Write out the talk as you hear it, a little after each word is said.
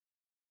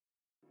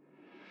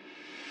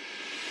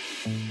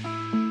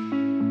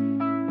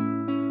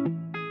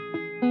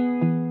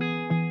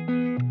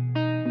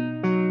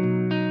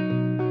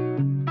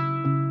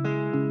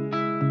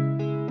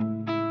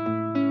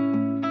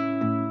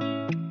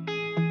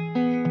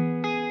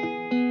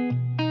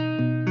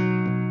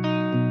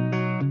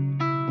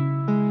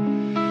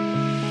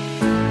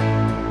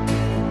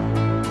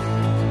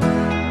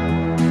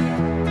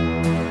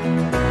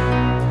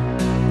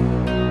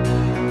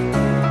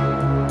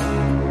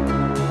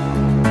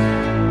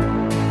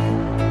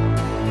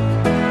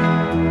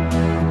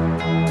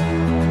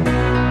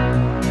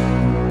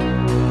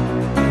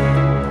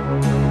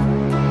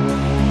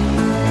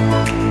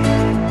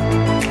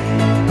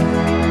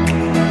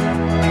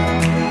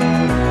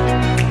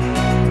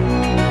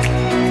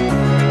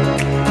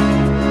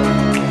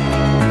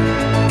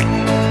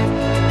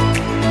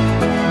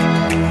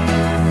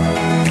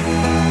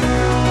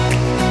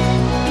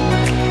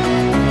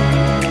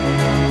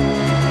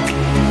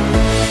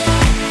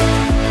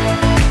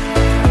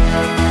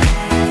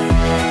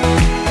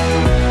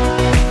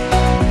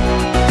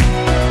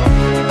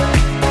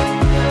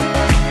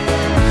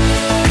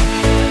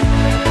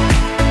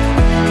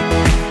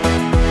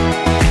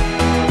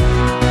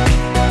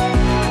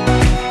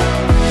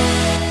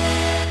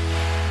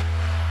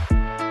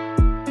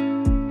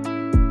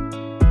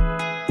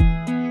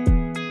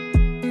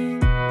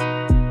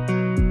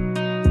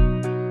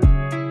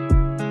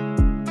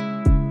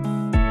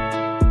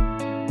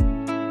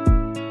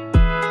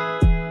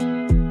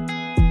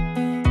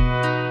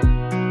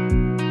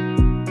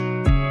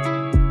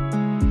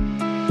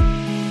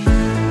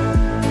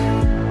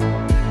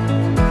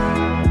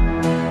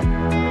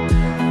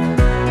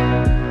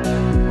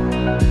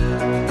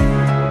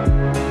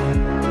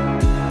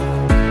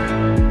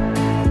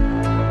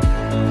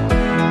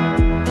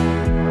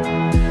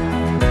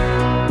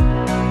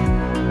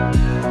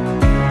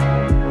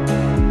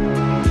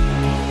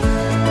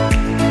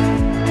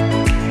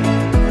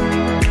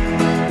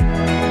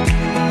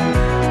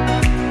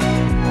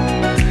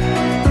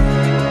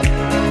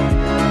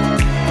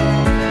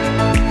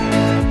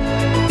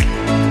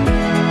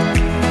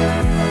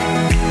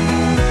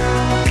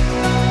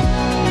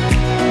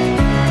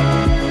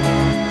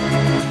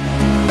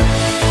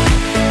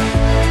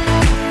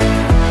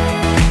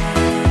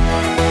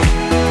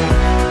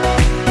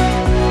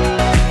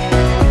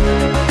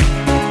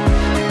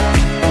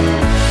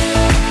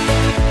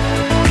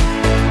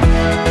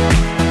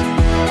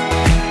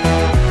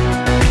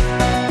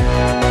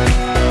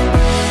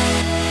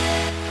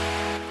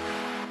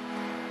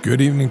Good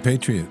evening,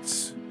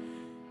 Patriots.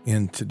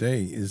 And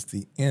today is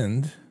the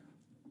end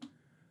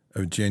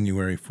of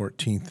January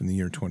 14th in the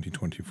year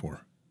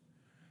 2024.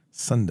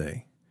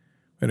 Sunday.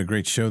 We had a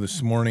great show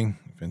this morning,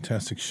 a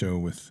fantastic show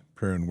with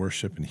prayer and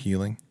worship and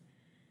healing.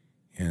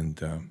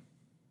 And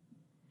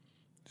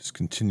just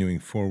continuing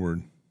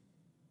forward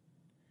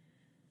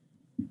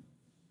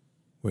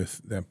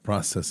with that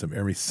process of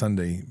every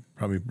Sunday,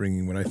 probably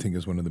bringing what I think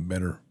is one of the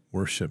better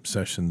worship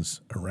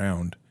sessions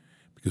around,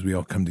 because we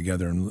all come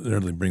together and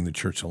literally bring the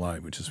church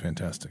alive, which is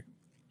fantastic.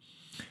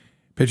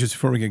 Patriots,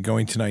 before we get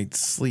going tonight,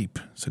 sleep,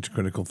 such a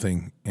critical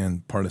thing.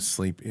 And part of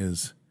sleep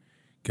is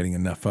getting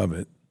enough of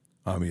it,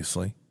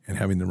 obviously, and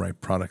having the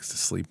right products to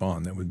sleep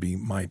on. That would be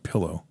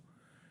MyPillow.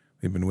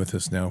 They've been with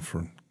us now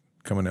for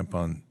coming up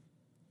on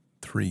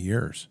 3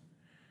 years.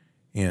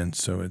 And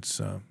so it's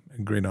a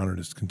great honor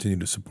to continue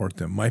to support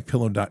them.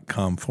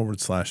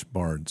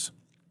 MyPillow.com/bards.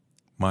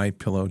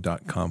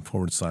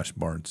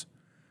 MyPillow.com/bards.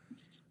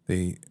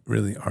 They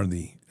really are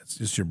it's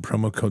just your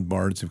promo code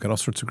BARDS. They've got all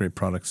sorts of great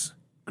products,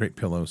 great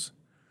pillows.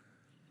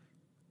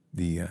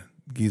 The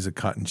Giza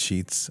cotton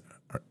sheets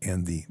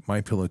and the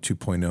MyPillow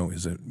 2.0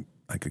 is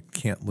like a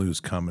can't-lose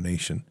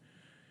combination.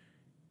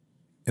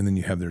 And then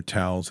you have their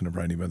towels and a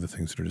variety of other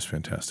things that are just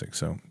fantastic.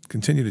 So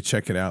continue to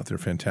check it out. They're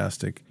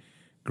fantastic.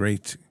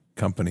 Great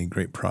company,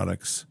 great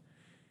products.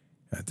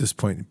 At this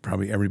point,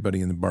 probably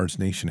everybody in the Bards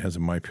Nation has a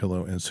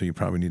MyPillow, and so you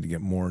probably need to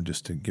get more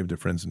just to give to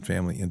friends and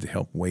family and to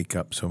help wake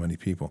up so many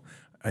people.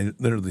 I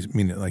literally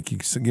mean it, like you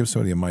give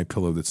somebody a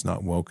MyPillow that's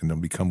not woke, and they'll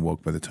become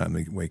woke by the time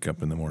they wake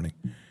up in the morning.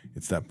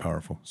 It's that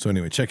powerful. So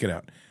anyway, check it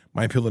out.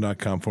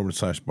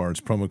 MyPillow.com/bards,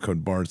 promo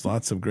code BARDS.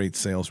 Lots of great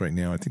sales right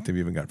now. I think they've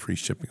even got free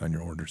shipping on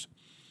your orders.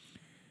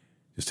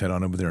 Just head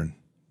on over there and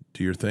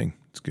do your thing.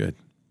 It's good.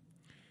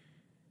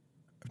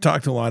 I've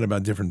talked a lot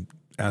about different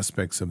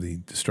aspects of the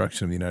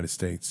destruction of the United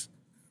States.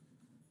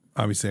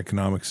 Obviously,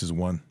 economics is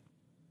one.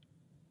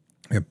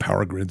 We have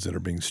power grids that are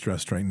being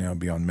stressed right now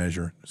beyond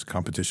measure. There's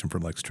competition for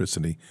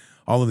electricity.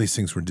 All of these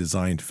things were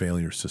designed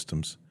failure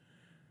systems.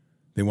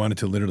 They wanted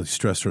to literally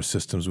stress our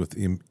systems with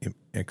the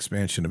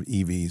expansion of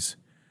EVs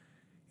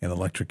and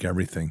electric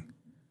everything,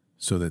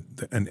 so that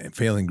a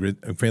failing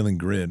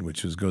grid,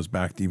 which goes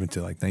back even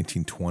to like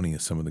 1920,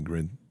 is some of the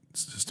grid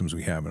systems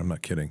we have, and I'm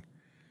not kidding.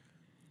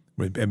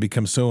 It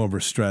becomes so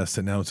overstressed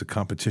that now it's a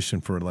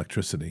competition for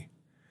electricity.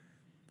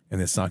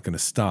 And it's not going to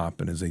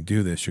stop. And as they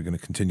do this, you're going to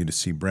continue to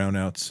see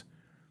brownouts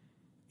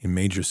in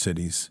major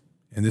cities.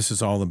 And this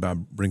is all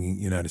about bringing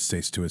the United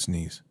States to its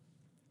knees.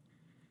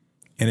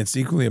 And it's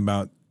equally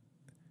about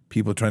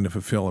people trying to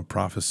fulfill a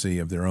prophecy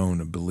of their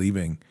own, of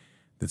believing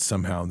that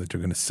somehow that they're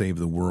going to save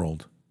the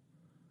world,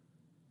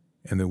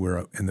 and that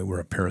we're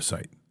a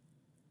parasite.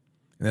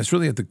 And that's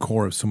really at the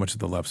core of so much of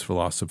the left's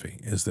philosophy,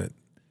 is that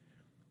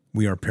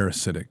we are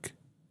parasitic.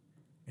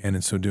 And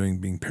in so doing,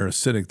 being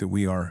parasitic, that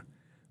we are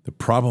the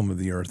problem of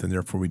the earth, and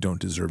therefore we don't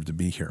deserve to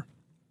be here.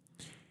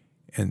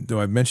 And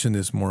though I've mentioned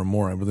this more and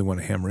more, I really want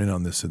to hammer in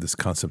on this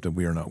concept of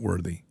we are not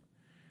worthy.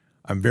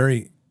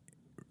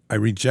 I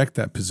reject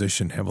that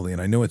position heavily,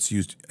 and I know it's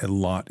used a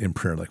lot in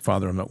prayer, like,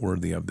 Father, I'm not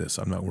worthy of this,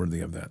 I'm not worthy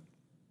of that.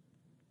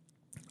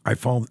 I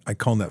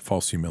call that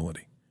false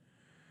humility.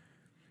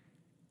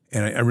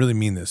 And I really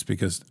mean this,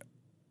 because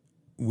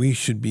we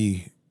should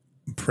be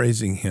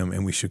praising him,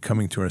 and we should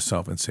coming to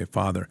ourselves and say,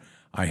 Father,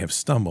 I have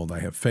stumbled, I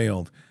have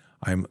failed,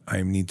 I'm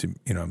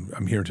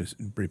here to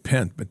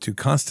repent, but to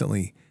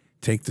constantly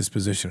take this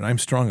position, and I'm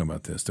strong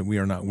about this, that we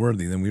are not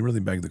worthy, then we really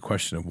beg the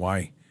question of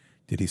why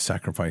did he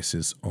sacrifice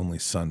his only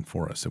son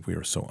for us if we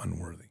are so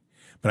unworthy?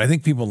 But I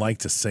think people like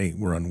to say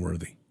we're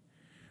unworthy.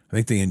 I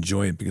think they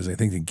enjoy it because I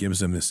think it gives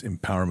them this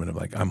empowerment of,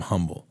 like, I'm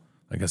humble.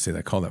 Like I said,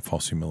 I call that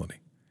false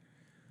humility.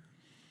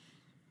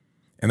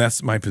 And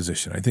that's my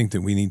position. I think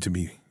that we need to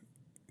be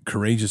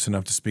courageous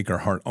enough to speak our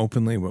heart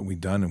openly, what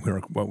we've done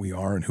and what we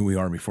are and who we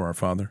are before our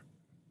Father.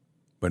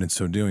 But in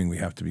so doing, we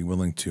have to be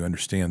willing to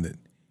understand that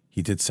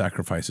he did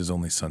sacrifice his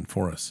only son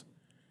for us.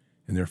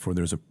 And therefore,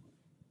 there is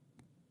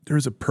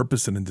a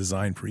purpose and a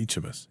design for each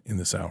of us in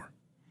this hour.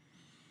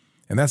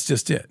 And that's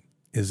just it,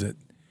 is that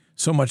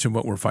so much of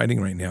what we're fighting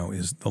right now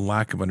is the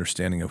lack of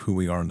understanding of who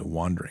we are and the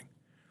wandering.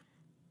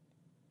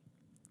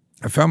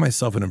 I found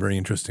myself in a very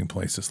interesting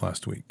place this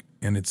last week,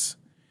 and it's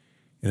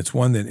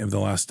one that of the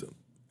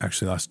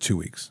last 2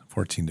 weeks,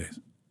 14 days.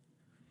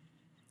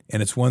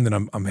 And it's one that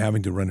I'm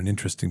having to run an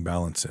interesting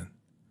balance in.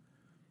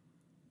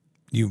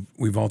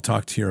 We've all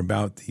talked here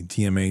about the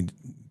DMA,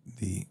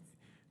 the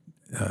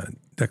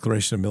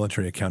Declaration of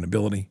Military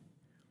Accountability,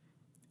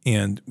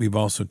 and we've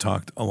also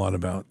talked a lot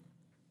about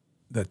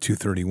that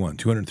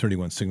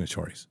 231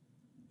 signatories.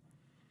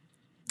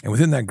 And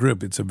within that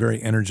group, it's a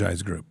very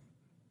energized group,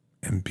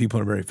 and people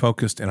are very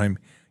focused, and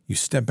you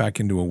step back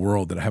into a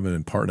world that I haven't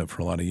been part of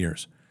for a lot of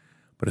years.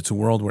 But it's a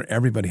world where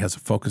everybody has a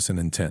focus and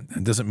intent.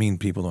 It doesn't mean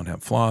people don't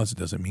have flaws. It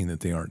doesn't mean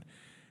that they aren't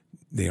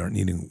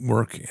needing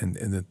work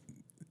and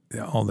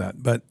all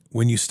that. But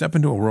when you step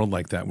into a world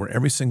like that, where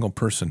every single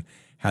person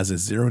has a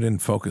zeroed-in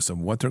focus of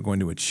what they're going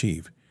to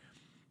achieve,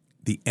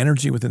 the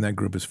energy within that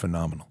group is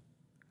phenomenal.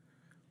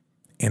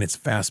 And it's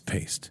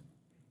fast-paced,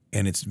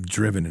 and it's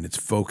driven, and it's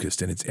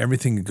focused, and it's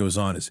everything that goes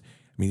on. As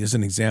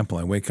an example,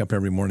 I wake up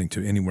every morning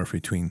to anywhere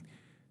between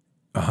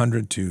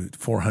 100 to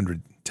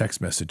 400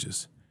 text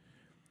messages.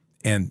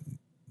 And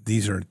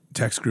these are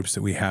text groups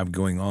that we have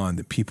going on,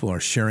 that people are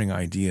sharing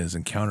ideas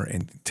and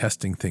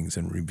testing things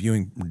and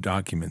reviewing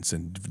documents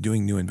and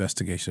doing new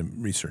investigation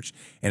research.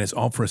 And it's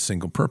all for a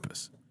single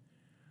purpose.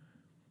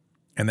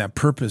 And that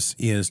purpose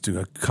is to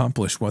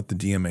accomplish what the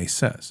DMA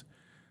says,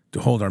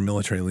 to hold our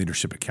military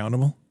leadership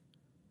accountable,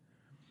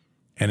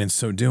 and in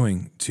so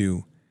doing,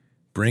 to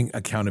bring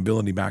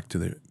accountability back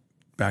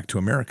to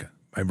America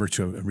by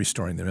virtue of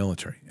restoring the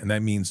military. And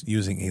that means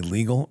using a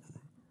legal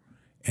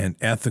and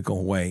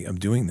ethical way of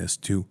doing this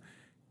to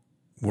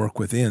work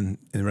within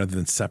rather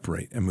than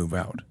separate and move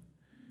out.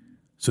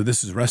 So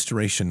this is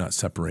restoration, not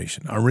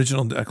separation. Our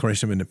original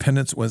Declaration of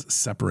Independence was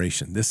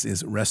separation. This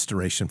is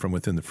restoration from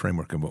within the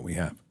framework of what we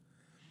have.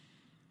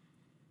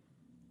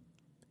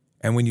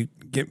 And when you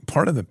get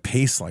part of the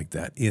pace like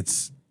that,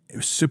 it's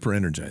super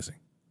energizing.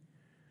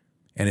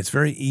 And it's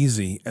very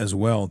easy as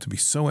well to be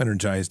so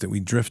energized that we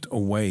drift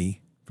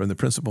away from the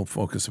principal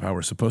focus of how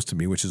we're supposed to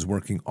be, which is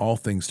working all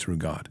things through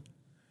God.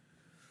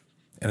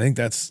 And I think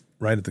that's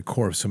right at the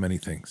core of so many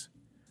things.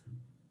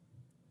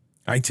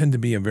 I tend to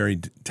be a very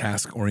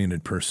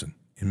task-oriented person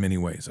in many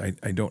ways.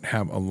 I don't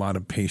have a lot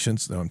of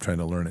patience, though I'm trying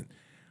to learn it.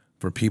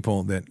 For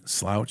people that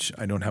slouch,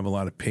 I don't have a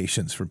lot of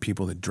patience. For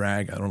people that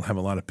drag, I don't have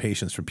a lot of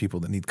patience. For people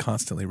that need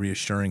constantly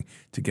reassuring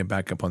to get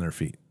back up on their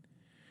feet.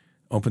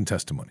 Open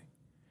testimony.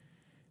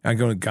 I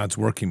go to God's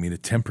working me to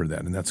temper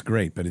that, and that's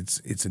great. But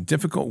it's a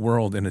difficult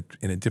world in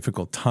a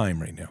difficult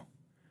time right now.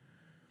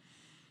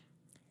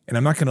 And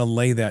I'm not going to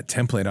lay that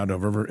template out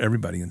over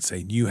everybody and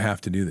say, you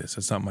have to do this.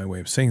 That's not my way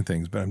of saying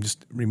things, but I'm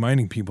just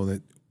reminding people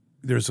that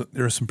there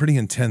are some pretty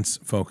intense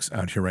folks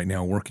out here right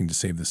now working to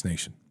save this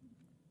nation.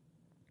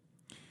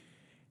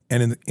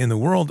 And in the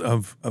world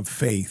of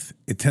faith,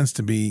 it tends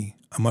to be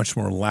a much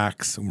more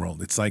lax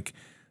world. It's like,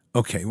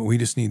 okay, well, we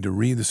just need to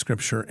read the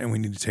scripture and we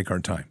need to take our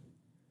time.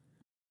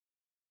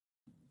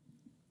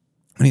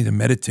 We need to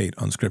meditate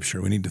on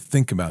scripture. We need to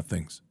think about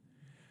things.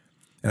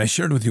 And I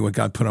shared with you what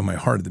God put on my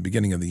heart at the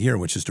beginning of the year,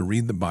 which is to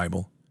read the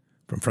Bible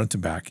from front to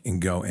back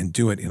and go and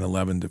do it in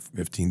 11 to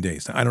 15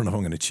 days. Now, I don't know if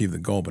I'm going to achieve the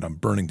goal, but I'm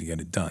burning to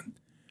get it done.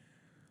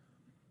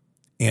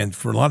 And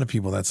for a lot of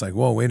people, that's like,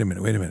 whoa, wait a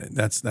minute.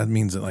 That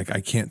means that, like,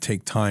 I can't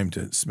take time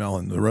to smell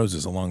the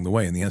roses along the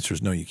way. And the answer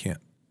is no, you can't.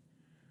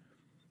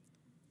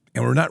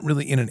 And we're not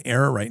really in an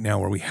era right now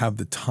where we have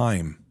the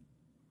time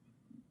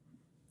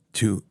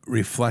to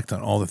reflect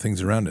on all the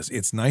things around us.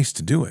 It's nice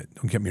to do it.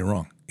 Don't get me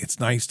wrong. It's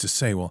nice to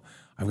say, well,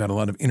 I've got a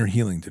lot of inner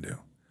healing to do,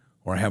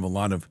 or I have a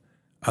lot of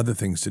other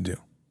things to do.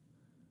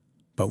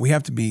 But we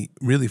have to be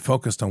really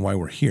focused on why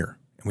we're here.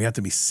 And we have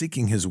to be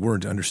seeking his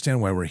word to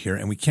understand why we're here,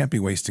 and we can't be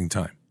wasting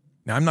time.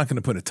 Now, I'm not going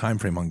to put a time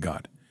frame on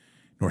God,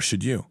 nor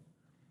should you,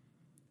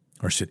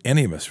 or should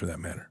any of us for that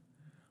matter.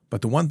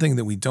 But the one thing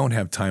that we don't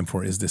have time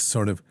for is this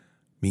sort of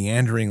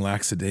meandering,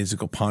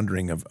 lackadaisical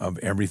pondering of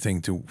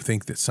everything, to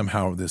think that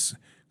somehow this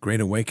great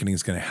awakening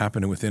is going to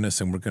happen within us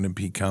and we're going to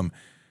become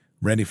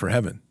ready for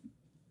heaven.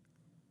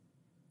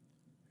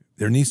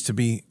 There needs to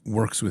be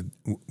works with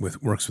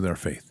our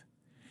faith.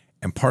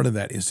 And part of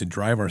that is to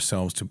drive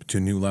ourselves to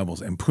new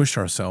levels and push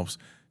ourselves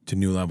to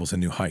new levels and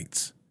new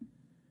heights.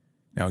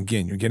 Now,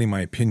 again, you're getting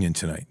my opinion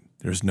tonight.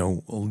 There's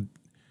no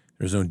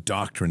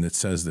doctrine that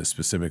says this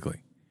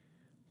specifically.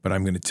 But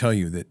I'm going to tell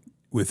you that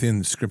within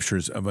the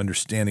scriptures of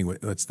understanding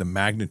what's the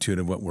magnitude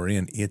of what we're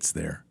in, it's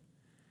there.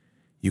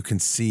 You can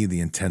see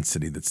the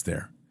intensity that's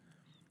there.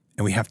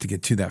 And we have to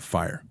get to that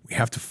fire. We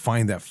have to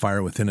find that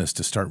fire within us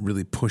to start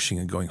really pushing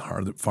and going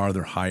harder,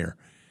 farther, higher,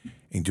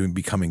 and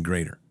becoming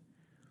greater.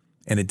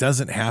 And it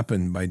doesn't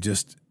happen by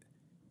just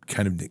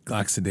kind of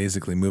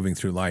lackadaisically moving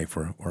through life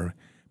or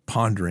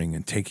pondering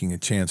and taking a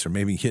chance, or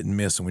maybe hit and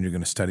miss when you're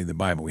going to study the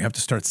Bible. We have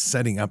to start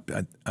setting up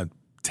a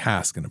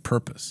task and a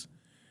purpose.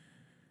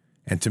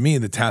 And to me,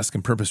 the task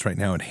and purpose right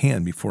now at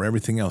hand, before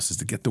everything else, is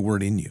to get the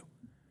word in you.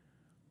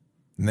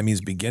 And that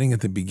means beginning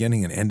at the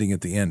beginning and ending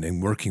at the end,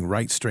 and working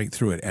right straight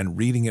through it and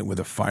reading it with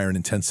a fire and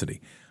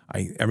intensity.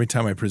 Every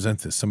time I present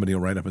this, somebody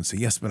will write up and say,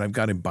 yes, but I've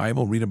got a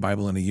Bible, read a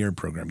Bible in a year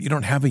program. You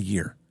don't have a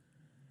year.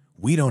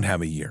 We don't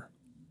have a year.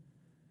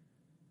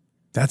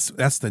 That's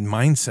the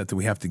mindset that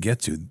we have to get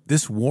to.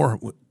 This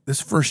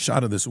first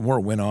shot of this war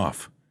went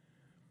off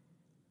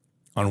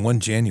on 1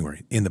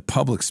 January in the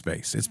public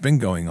space. It's been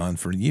going on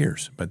for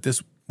years, but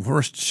this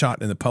first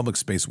shot in the public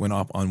space went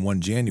off on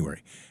 1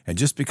 January. And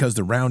just because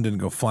the round didn't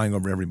go flying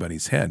over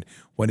everybody's head,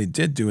 what it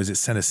did do is it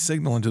sent a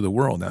signal into the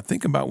world. Now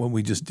think about what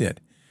we just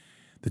did.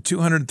 The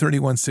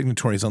 231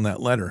 signatories on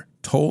that letter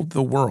told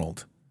the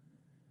world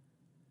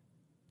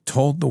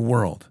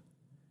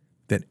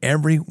that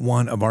every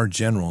one of our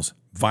generals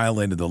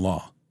violated the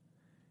law,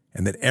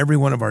 and that every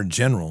one of our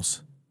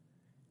generals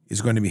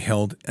is going to be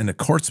held in a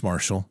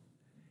courts-martial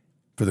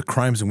for the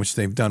crimes in which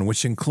they've done,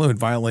 which include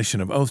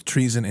violation of oath,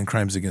 treason, and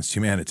crimes against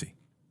humanity.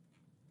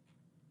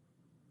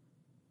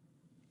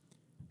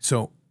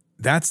 So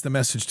that's the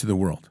message to the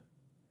world.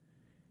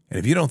 And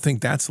if you don't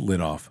think that's lit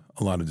off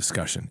a lot of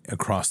discussion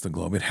across the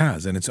globe, it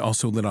has. And it's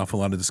also lit off a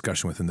lot of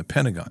discussion within the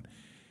Pentagon.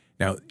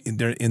 Now, in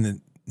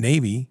the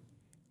Navy,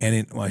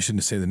 I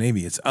shouldn't say the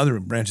Navy, it's other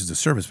branches of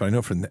service, but I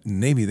know for the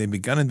Navy, they've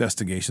begun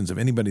investigations of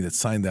anybody that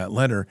signed that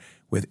letter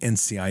with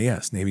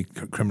NCIS, Navy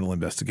Criminal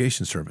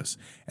Investigation Service.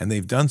 And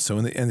they've done so,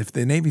 and if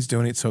the Navy's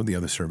doing it, so have the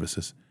other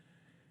services.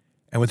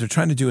 And what they're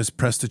trying to do is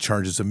press the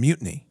charges of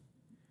mutiny.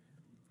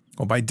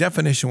 Well, by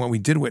definition, what we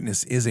did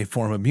witness is a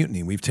form of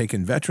mutiny. We've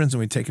taken veterans and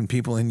we've taken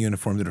people in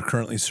uniform that are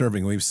currently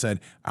serving. We've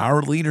said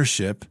our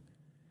leadership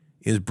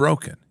is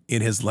broken.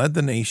 It has led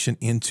the nation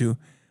into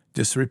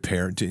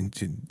disrepair,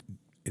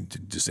 into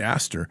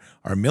disaster.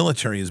 Our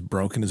military is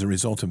broken as a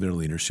result of their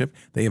leadership.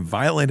 They have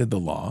violated the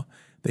law.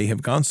 They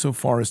have gone so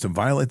far as to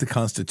violate the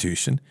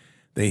Constitution.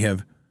 They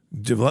have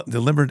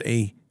delivered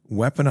a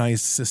weaponized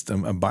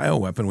system, a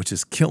bioweapon, which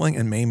is killing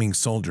and maiming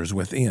soldiers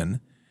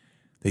within.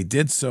 They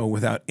did so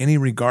without any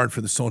regard for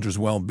the soldiers'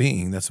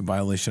 well-being. That's a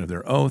violation of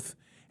their oath,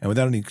 and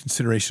without any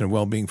consideration of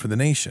well-being for the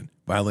nation,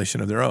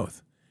 violation of their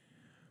oath.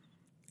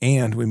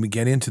 And when we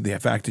get into the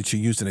fact that you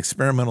used an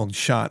experimental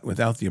shot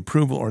without the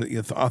approval or the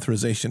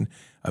authorization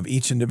of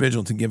each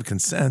individual to give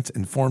consent,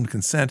 informed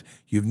consent,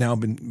 you've now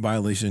been in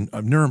violation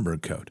of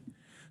Nuremberg Code.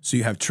 So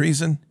you have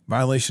treason,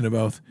 violation of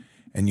oath,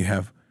 and you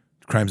have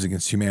crimes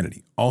against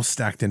humanity, all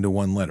stacked into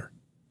one letter.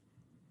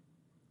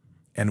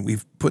 And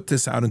we've put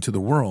this out into the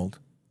world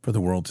for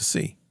the world to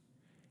see,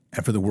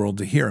 and for the world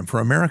to hear, and for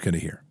America to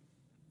hear.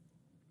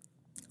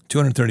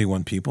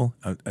 231 people,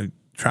 a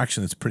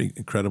traction that's pretty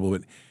incredible,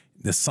 but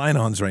the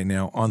sign-ons right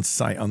now on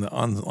site, on the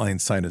online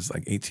site, is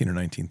like 18 or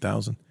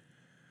 19,000.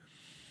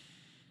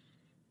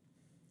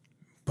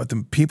 But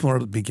the people are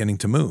beginning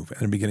to move and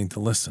they're beginning to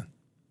listen.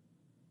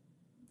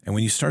 And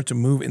when you start to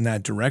move in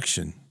that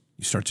direction,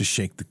 you start to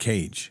shake the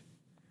cage.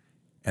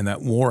 And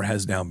that war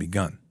has now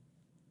begun.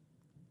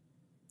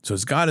 So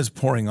as God is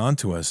pouring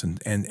onto us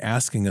and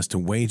asking us to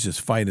wage this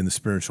fight in the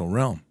spiritual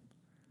realm,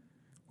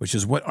 which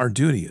is what our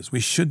duty is. We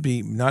should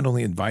be not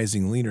only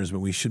advising leaders, but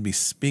we should be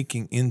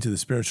speaking into the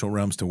spiritual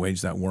realms to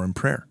wage that war in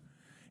prayer.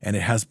 And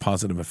it has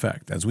positive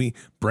effect. As we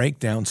break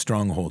down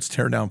strongholds,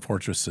 tear down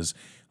fortresses,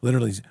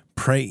 literally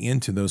pray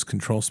into those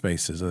control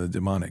spaces of the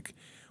demonic,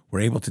 we're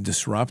able to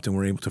disrupt and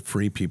we're able to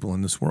free people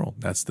in this world.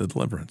 That's the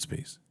deliverance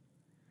piece.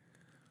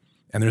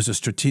 And there's a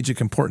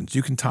strategic importance.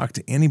 You can talk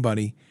to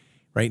anybody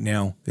right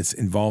now that's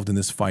involved in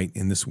this fight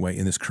in this way,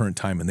 in this current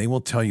time, and they will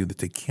tell you that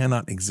they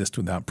cannot exist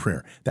without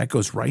prayer. That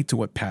goes right to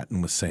what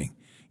Patton was saying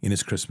in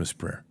his Christmas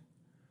prayer.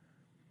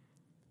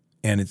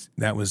 And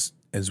that was,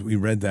 as we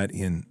read that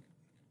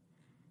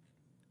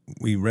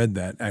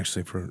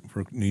actually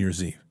for New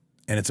Year's Eve.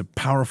 And it's a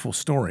powerful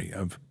story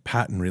of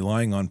Patton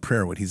relying on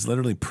prayer, what he's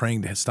literally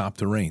praying to stop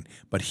the rain.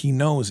 But he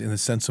knows in the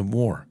sense of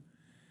war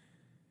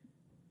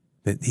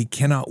that he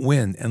cannot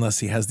win unless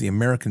he has the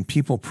American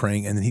people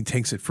praying, and then he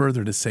takes it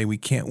further to say we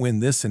can't win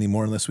this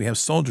anymore unless we have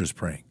soldiers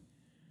praying.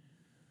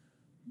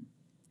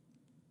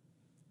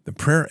 The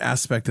prayer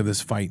aspect of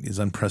this fight is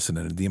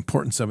unprecedented. The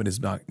importance of it is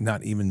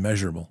not even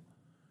measurable.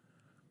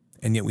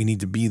 And yet we need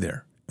to be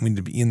there. We need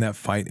to be in that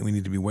fight, and we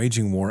need to be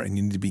waging war, and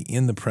you need to be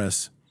in the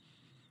press.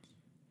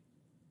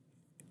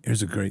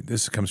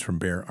 This comes from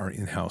Bear, our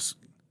in-house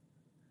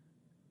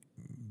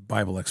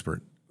Bible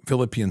expert.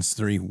 Philippians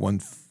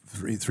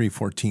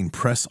 3:14,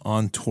 press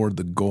on toward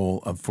the goal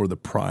for the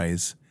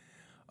prize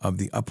of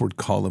the upward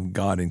call of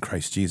God in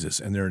Christ Jesus.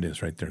 And there it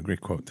is right there.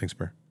 Great quote. Thanks,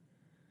 Bear.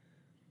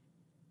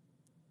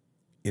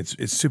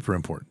 It's super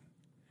important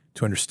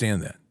to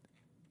understand that,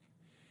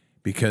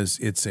 because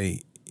it's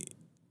the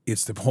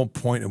whole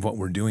point of what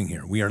we're doing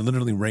here. We are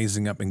literally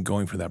raising up and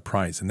going for that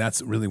prize. And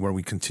that's really where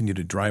we continue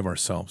to drive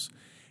ourselves.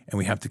 And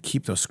we have to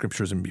keep those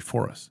scriptures in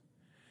before us.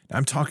 Now,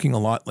 I'm talking a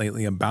lot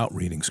lately about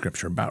reading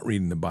scripture, about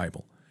reading the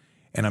Bible.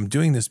 And I'm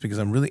doing this because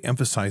I'm really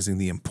emphasizing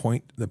the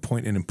point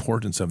and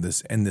importance of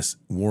this and this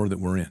war that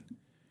we're in.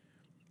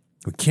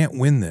 We can't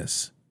win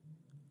this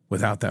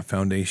without that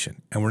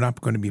foundation. And we're not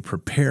going to be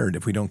prepared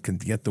if we don't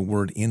get the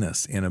word in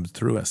us and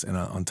through us and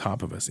on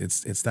top of us.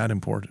 It's that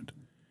important.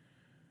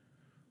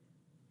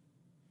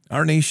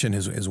 Our nation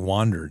has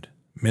wandered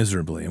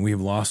miserably, and we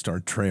have lost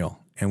our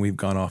trail, and we've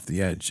gone off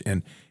the edge.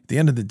 And at the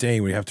end of the day,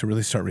 we have to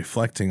really start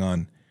reflecting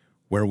on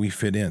where we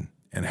fit in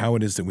and how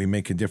it is that we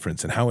make a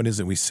difference and how it is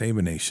that we save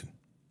a nation.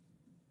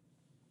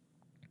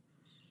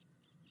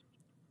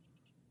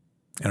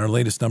 And our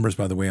latest numbers,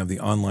 by the way, of the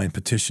online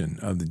petition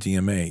of the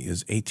DMA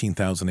is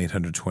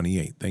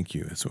 18,828. Thank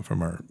you. It's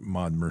from our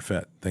Maud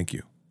Murfett. Thank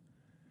you.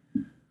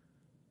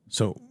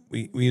 So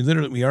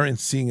we are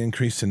seeing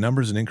increase in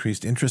numbers and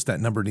increased interest. That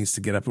number needs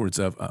to get upwards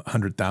of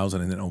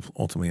 100,000 and then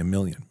ultimately 1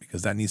 million,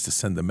 because that needs to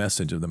send the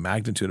message of the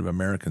magnitude of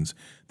Americans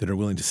that are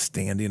willing to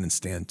stand in and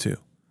stand too.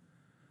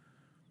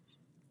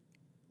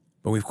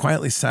 But we've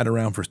quietly sat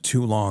around for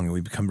too long, and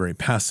we've become very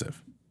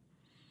passive.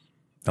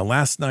 Now,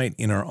 last night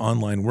in our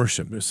online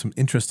worship, there's some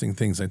interesting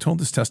things. I told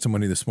this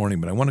testimony this morning,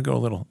 but I want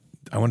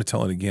to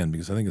tell it again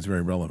because I think it's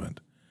very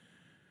relevant.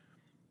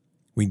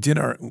 We did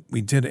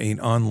an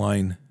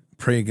online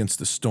Pray Against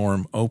the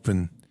Storm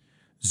open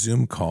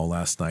Zoom call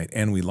last night,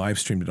 and we live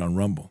streamed it on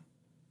Rumble.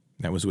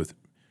 That was with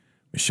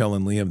Michelle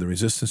and Leah of the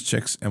Resistance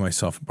Chicks and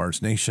myself,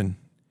 Bard's Nation.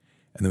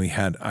 And then we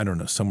had,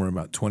 somewhere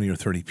about 20 or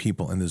 30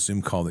 people in the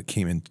Zoom call that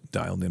came in,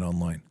 dialed in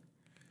online.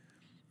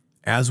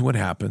 As would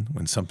happen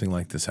when something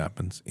like this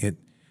happens, it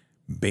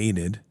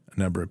baited a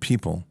number of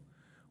people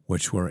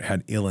which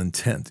had ill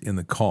intent in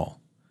the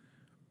call.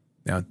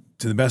 Now,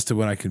 to the best of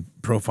what I could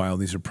profile,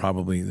 this was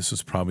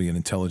probably an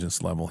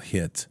intelligence level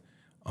hit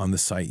on the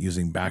site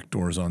using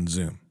backdoors on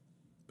Zoom.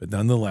 But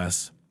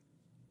nonetheless,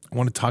 I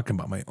want to talk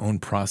about my own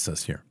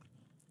process here,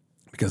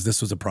 because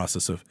this was a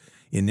process of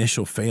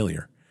initial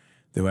failure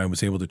that I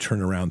was able to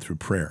turn around through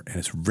prayer. And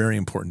it's very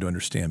important to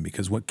understand,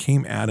 because what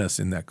came at us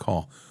in that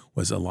call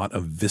was a lot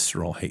of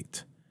visceral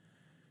hate.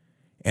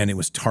 And it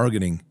was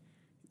targeting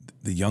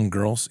the young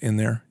girls in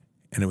there,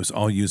 and it was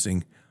all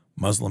using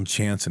Muslim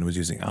chants, and it was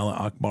using Allah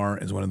Akbar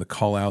as one of the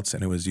call-outs,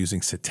 and it was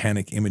using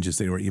satanic images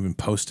they were even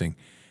posting.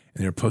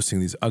 And they were posting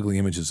these ugly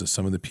images of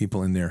some of the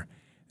people in there,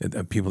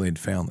 people they had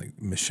found,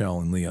 like Michelle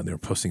and Leah. They were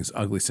posting these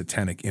ugly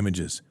satanic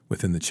images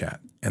within the chat.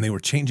 And they were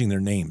changing their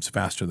names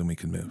faster than we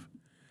could move.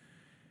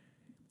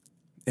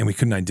 And we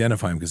couldn't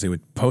identify them because they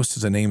would post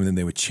as a name and then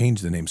they would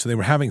change the name. So they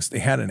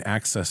had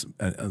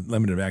a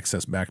limited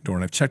access backdoor.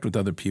 And I've checked with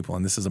other people,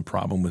 and this is a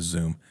problem with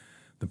Zoom.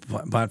 The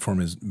platform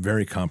is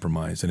very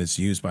compromised, and it's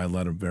used by a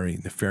lot of very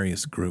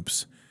nefarious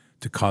groups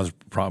to cause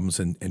problems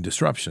and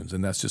disruptions.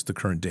 And that's just the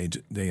current day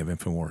of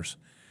InfoWars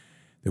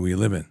that we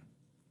live in.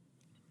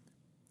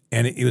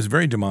 And it was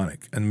very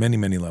demonic on many,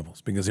 many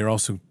levels, because they're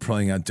also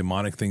playing out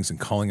demonic things and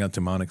calling out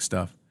demonic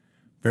stuff.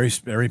 Very,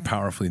 very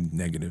powerfully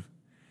negative.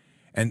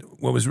 And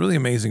what was really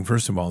amazing,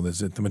 first of all, is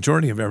that the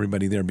majority of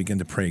everybody there began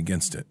to pray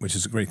against it, which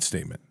is a great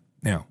statement.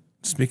 Now,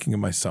 speaking of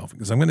myself,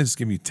 because I'm going to just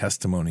give you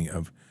testimony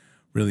of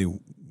really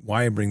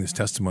why I bring this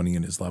testimony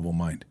in as level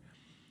mind.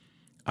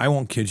 I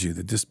won't kid you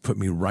that this put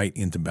me right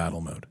into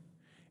battle mode.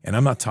 And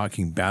I'm not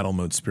talking battle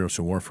mode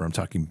spiritual warfare. I'm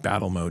talking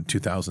battle mode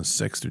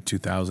 2006 through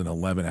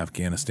 2011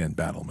 Afghanistan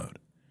battle mode.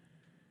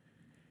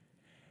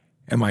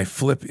 And my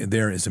flip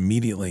there is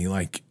immediately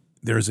like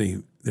there's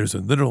a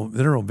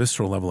literal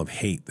visceral level of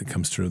hate that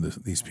comes through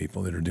these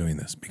people that are doing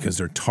this, because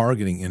they're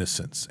targeting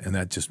innocents, and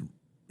that just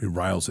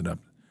riles it up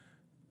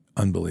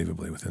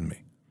unbelievably within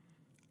me,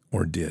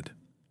 or did.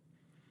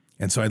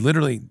 And so I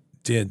literally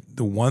did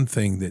the one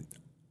thing that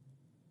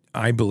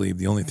I believe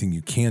the only thing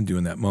you can do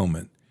in that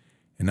moment,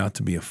 and not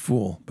to be a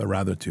fool, but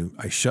rather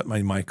I shut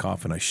my mic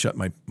off and I shut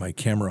my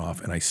camera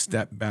off, and I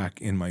stepped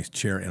back in my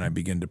chair and I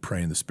began to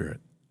pray in the Spirit.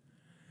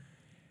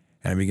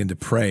 And I began to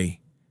pray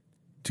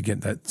to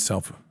get that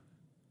self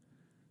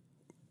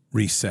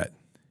reset.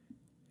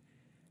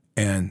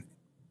 And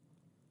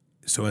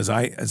so as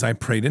I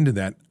prayed into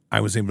that,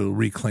 I was able to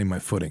reclaim my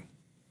footing.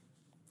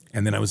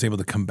 And then I was able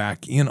to come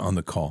back in on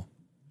the call.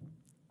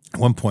 At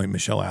one point,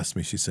 Michelle asked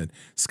me, she said,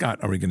 Scott,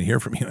 are we going to hear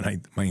from you?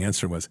 And my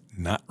answer was,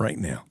 not right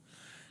now,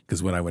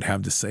 because what I would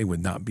have to say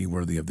would not be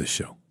worthy of this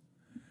show.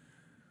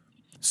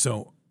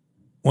 So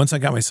once I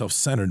got myself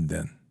centered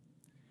then,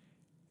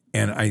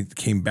 and I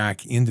came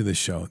back into the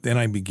show, then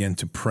I began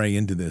to pray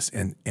into this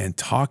and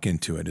talk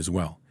into it as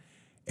well.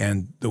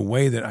 And the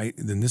way that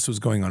then this was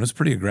going on, it was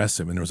pretty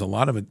aggressive, and there was a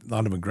lot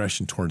of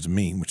aggression towards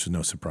me, which was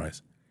no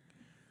surprise.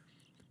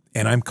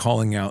 And I'm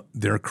calling out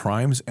their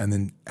crimes and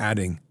then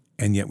adding,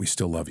 and yet we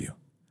still love you.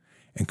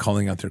 And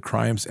calling out their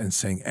crimes and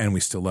saying, and we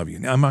still love you.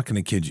 Now, I'm not going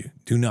to kid you.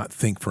 Do not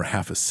think for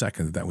half a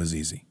second that was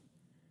easy,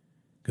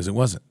 because it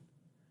wasn't.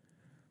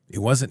 It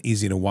wasn't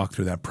easy to walk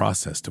through that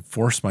process, to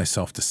force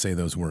myself to say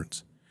those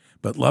words.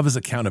 But love is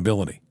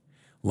accountability.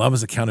 Love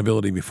is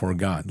accountability before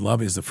God.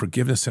 Love is the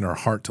forgiveness in our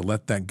heart to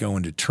let that go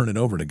and to turn it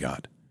over to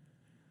God.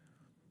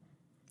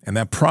 And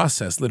that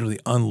process literally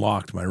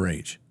unlocked my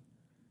rage,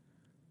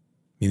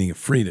 meaning it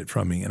freed it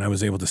from me, and I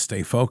was able to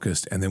stay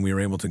focused, and then we were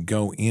able to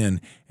go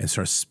in and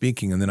start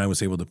speaking, and then I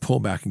was able to pull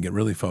back and get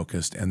really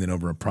focused, and then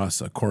over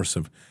a course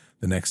of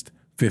the next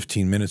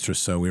 15 minutes or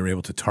so, we were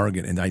able to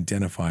target and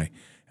identify,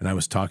 and I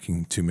was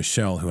talking to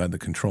Michelle, who had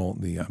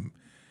the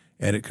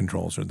edit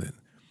controls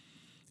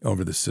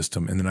over the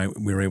system, and then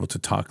we were able to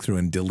talk through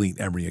and delete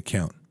every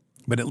account.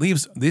 But it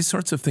leaves, these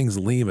sorts of things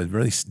leave a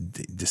really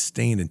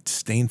disdain and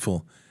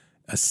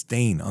a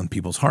stain on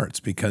people's hearts,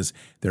 because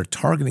they're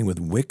targeting with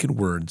wicked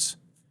words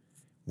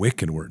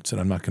that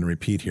I'm not going to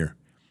repeat here,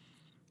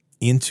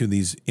 into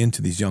these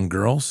young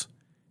girls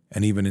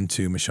and even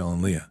into Michelle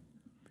and Leah.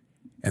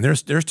 And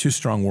there's two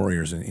strong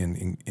warriors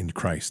in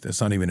Christ.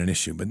 That's not even an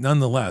issue. But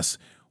nonetheless,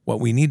 what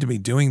we need to be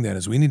doing then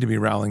is we need to be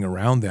rallying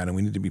around that, and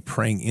we need to be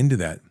praying into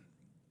that.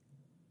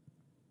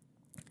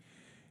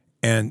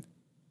 And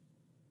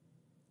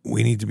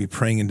we need to be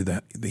praying into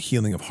the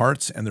healing of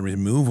hearts and the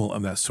removal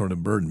of that sort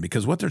of burden,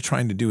 because what they're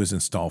trying to do is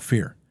install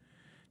fear.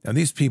 Now,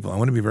 these people, I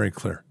want to be very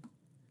clear,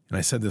 and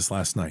I said this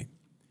last night,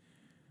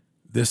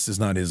 this is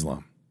not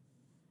Islam.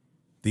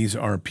 These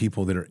are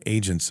people that are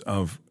agents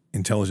of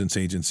intelligence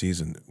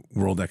agencies and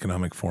World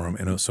Economic Forum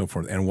and so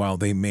forth. And while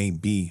they may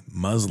be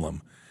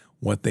Muslim,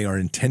 what they are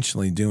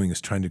intentionally doing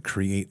is trying to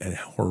create a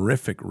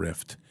horrific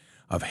rift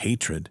of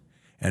hatred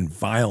and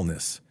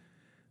vileness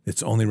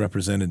that's only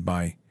represented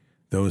by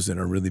those that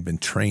are really been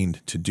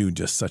trained to do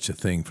just such a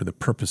thing for the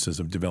purposes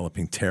of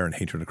developing terror and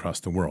hatred across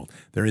the world.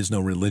 There is no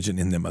religion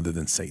in them other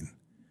than Satan.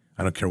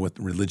 I don't care what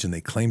religion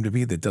they claim to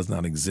be, that does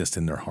not exist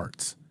in their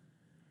hearts.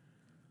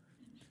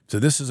 So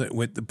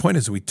the point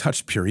is, we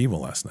touched pure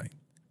evil last night.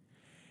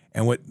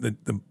 And what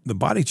the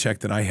body check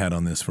that I had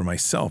on this for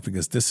myself,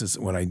 because this is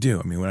what I do.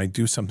 I mean, when I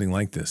do something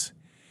like this,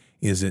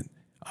 is that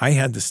I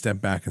had to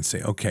step back and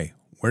say, okay,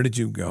 where did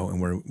you go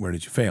and where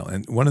did you fail?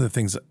 And one of the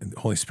things that the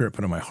Holy Spirit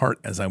put on my heart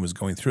as I was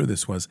going through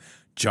this was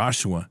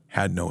Joshua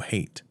had no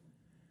hate.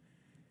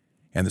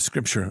 And the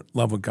scripture,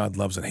 love what God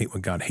loves and hate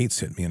what God hates,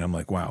 hit me. And I'm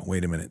like, wow,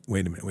 wait a minute.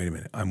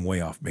 I'm way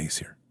off base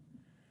here.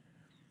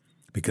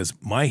 Because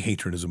my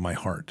hatred is of my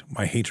heart.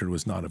 My hatred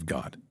was not of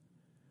God.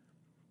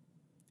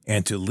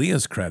 And to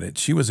Leah's credit,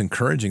 she was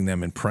encouraging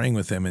them and praying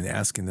with them and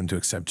asking them to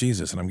accept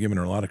Jesus. And I'm giving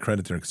her a lot of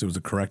credit there because it was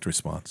a correct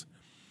response.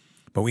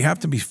 But we have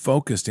to be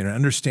focused and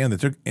understand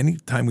that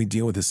anytime we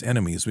deal with this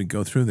enemy, as we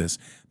go through this,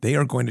 they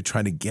are going to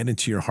try to get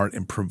into your heart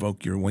and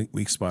provoke your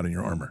weak spot in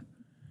your armor.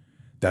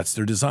 That's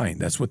their design.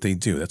 That's what they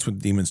do. That's what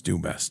demons do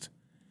best.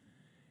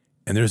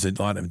 And there's a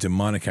lot of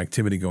demonic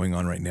activity going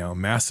on right now, a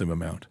massive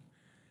amount,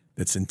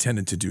 that's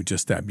intended to do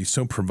just that, be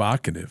so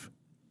provocative,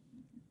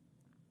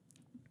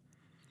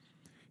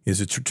 is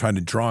to try to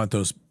draw at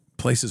those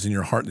places in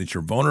your heart that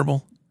you're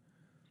vulnerable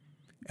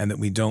and that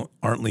we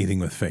aren't leading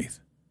with faith.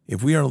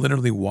 If we are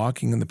literally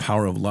walking in the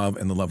power of love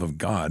and the love of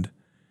God,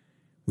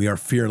 we are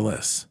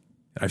fearless.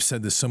 I've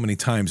said this so many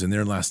times, and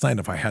there last night,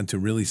 if I had to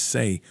really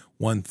say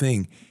one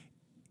thing,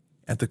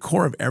 at the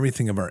core of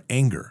everything of our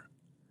anger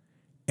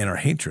and our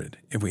hatred,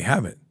 if we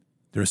have it,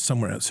 there's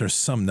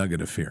some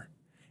nugget of fear.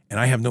 And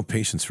I have no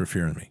patience for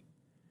fear in me.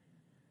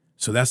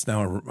 So that's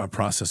now a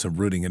process of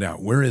rooting it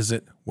out. Where is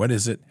it? What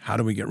is it? How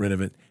do we get rid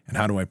of it? And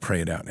how do I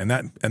pray it out? And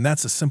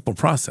that's a simple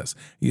process.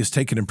 You just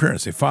take it in prayer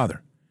and say,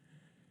 Father,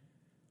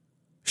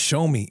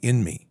 show me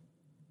in me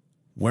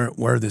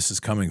where this is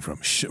coming from.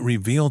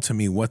 Reveal to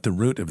me what the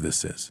root of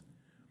this is.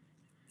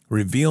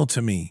 Reveal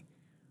to me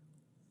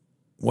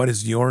what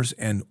is yours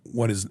and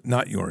what is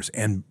not yours,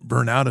 and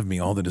burn out of me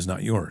all that is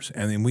not yours.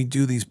 And then we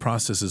do these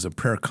processes of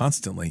prayer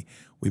constantly,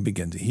 we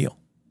begin to heal.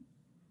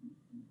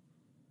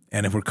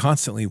 And if we're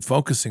constantly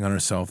focusing on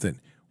ourselves, that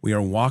we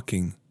are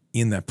walking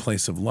in that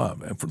place of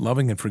love, and for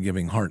loving and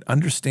forgiving heart,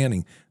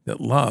 understanding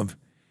that love,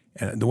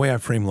 and the way I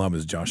frame love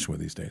is Joshua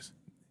these days.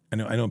 I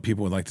know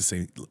people would like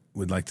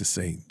to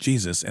say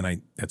Jesus,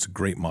 and that's a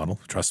great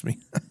model. Trust me,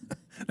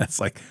 That's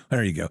like,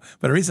 there you go.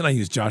 But the reason I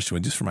use Joshua,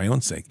 just for my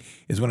own sake,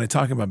 is when I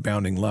talk about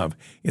bounding love,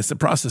 it's the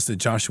process that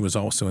Joshua was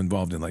also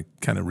involved in, like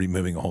kind of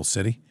removing a whole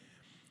city.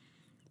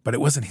 But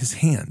it wasn't his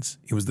hands.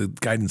 It was the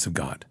guidance of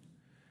God.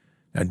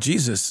 Now,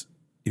 Jesus,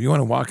 if you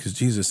want to walk as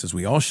Jesus, as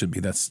we all should be,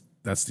 that's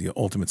the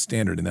ultimate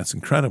standard, and that's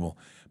incredible.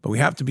 But we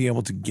have to be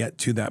able to get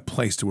to that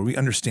place to where we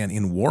understand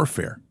in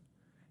warfare,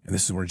 and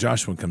this is where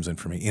Joshua comes in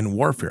for me, in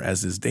warfare,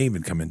 as does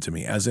David come into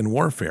me, as in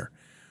warfare,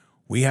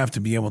 we have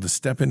to be able to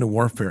step into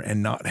warfare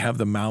and not have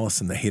the malice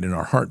and the hate in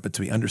our heart, but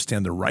to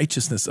understand the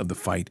righteousness of the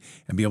fight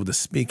and be able to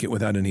speak it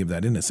without any of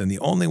that in us. And the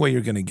only way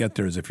you're going to get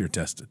there is if you're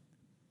tested.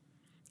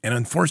 And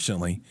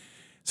unfortunately,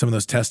 some of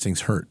those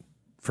testings hurt.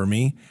 For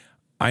me,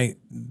 I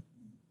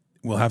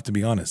will have to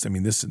be honest. I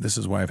mean, this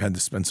is why I've had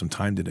to spend some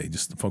time today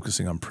just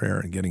focusing on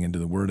prayer and getting into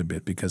the Word a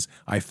bit, because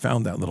I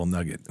found that little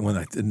nugget, the one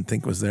I didn't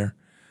think was there,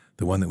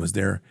 the one that was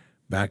there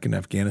back in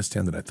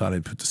Afghanistan that I thought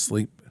I'd put to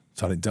sleep,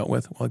 thought I'd dealt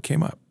with. Well, it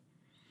came up.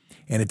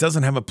 And it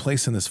doesn't have a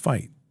place in this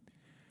fight.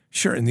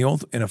 Sure, in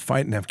a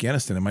fight in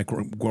Afghanistan, it might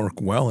work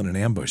well in an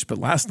ambush, but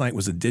last night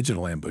was a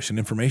digital ambush, an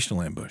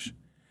informational ambush.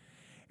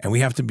 And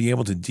we have to be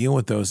able to deal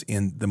with those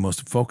in the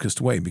most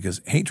focused way,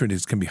 because hatred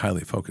can be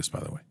highly focused,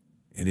 by the way.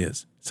 It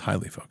is. It's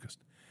highly focused.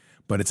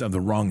 But it's of the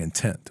wrong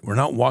intent. We're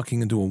not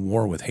walking into a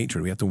war with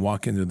hatred. We have to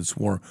walk into this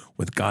war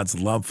with God's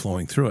love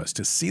flowing through us,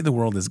 to see the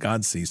world as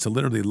God sees, to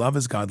literally love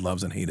as God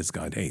loves and hate as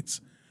God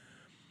hates.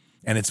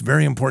 And it's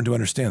very important to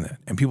understand that.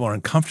 And people are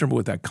uncomfortable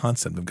with that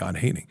concept of God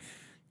hating.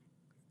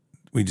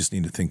 We just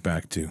need to think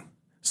back to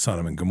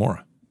Sodom and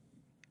Gomorrah.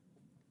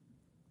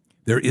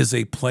 There is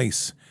a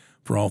place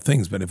for all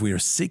things, but if we are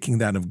seeking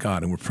that of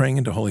God and we're praying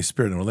into Holy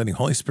Spirit and we're letting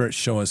Holy Spirit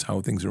show us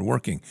how things are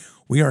working,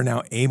 we are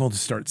now able to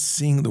start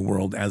seeing the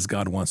world as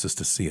God wants us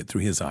to see it,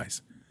 through His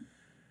eyes.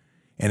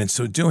 And in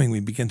so doing, we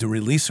begin to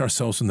release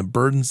ourselves from the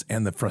burdens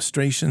and the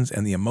frustrations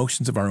and the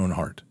emotions of our own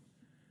heart.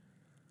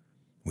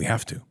 We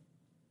have to.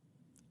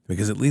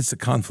 Because it leads to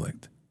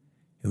conflict.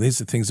 It leads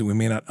to things that we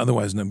may not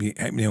otherwise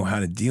know how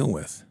to deal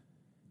with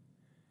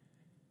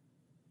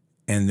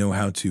and know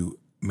how to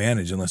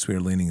manage unless we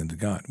are leaning into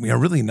God. We are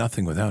really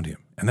nothing without Him.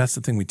 And that's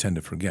the thing we tend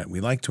to forget.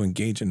 We like to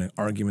engage in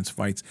arguments,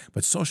 fights,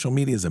 but social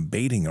media is a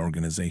baiting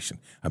organization,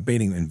 a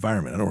baiting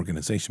environment, not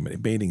organization, but a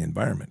baiting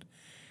environment.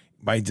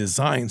 By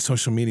design,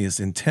 social media is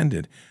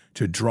intended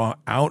to draw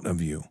out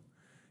of you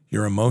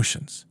your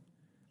emotions.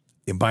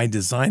 And by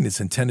design,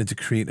 it's intended to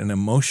create an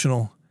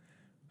emotional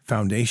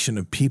foundation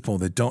of people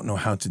that don't know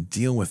how to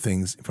deal with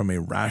things from a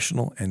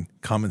rational and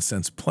common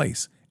sense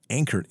place,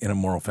 anchored in a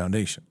moral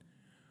foundation.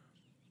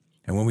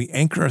 And when we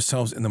anchor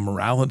ourselves in the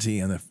morality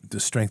and the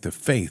strength of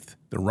faith,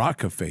 the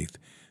rock of faith,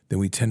 then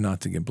we tend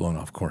not to get blown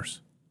off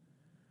course.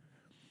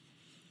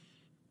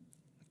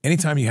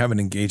 Anytime you have an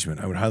engagement,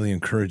 I would highly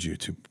encourage you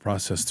to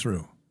process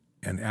through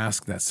and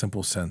ask that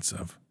simple sense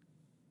of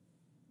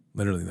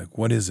literally, like,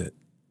 what is it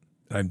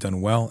that I've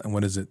done well and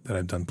what is it that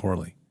I've done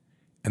poorly?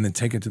 And then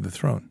take it to the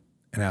throne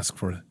and ask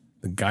for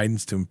the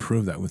guidance to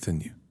improve that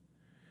within you,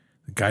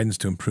 the guidance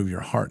to improve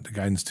your heart, the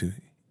guidance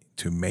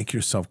to make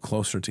yourself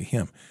closer to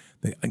Him,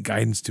 the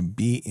guidance to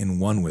be in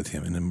one with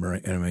Him in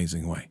an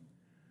amazing way.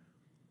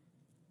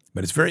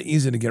 But it's very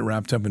easy to get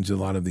wrapped up into a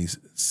lot of these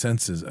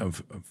senses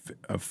of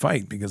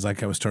fight, because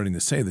like I was starting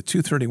to say, the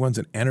 231 is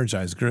an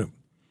energized group.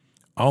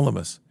 All of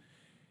us,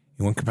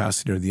 in one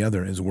capacity or the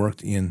other, has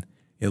worked in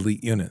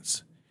elite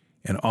units.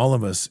 And all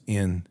of us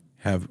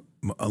have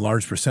a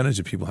large percentage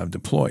of people have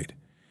deployed.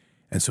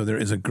 And so there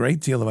is a great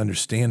deal of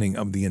understanding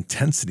of the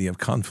intensity of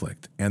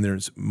conflict.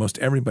 And most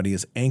everybody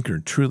is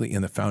anchored truly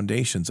in the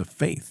foundations of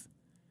faith.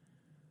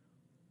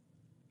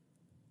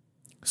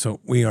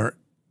 So we are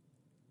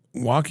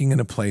walking in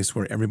a place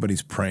where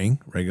everybody's praying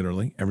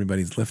regularly,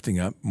 everybody's lifting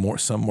up,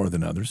 some more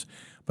than others,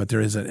 but there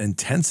is an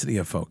intensity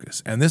of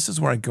focus. And this is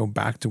where I go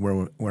back to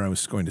where I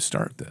was going to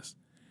start this,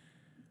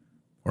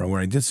 or where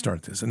I did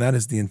start this, and that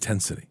is the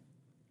intensity.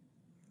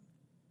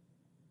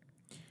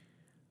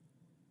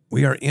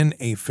 We are in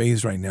a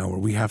phase right now where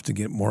we have to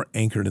get more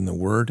anchored in the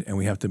Word, and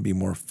we have to be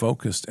more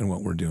focused in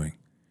what we're doing.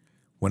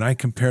 When I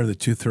compare the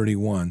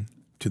 231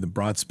 to the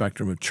broad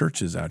spectrum of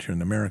churches out here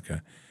in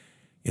America,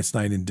 it's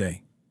night and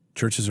day.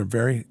 Churches are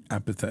very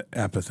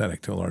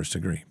apathetic to a large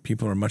degree.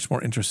 People are much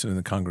more interested in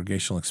the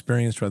congregational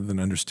experience rather than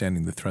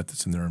understanding the threat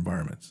that's in their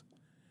environments.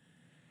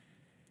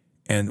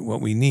 And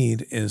what we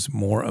need is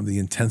more of the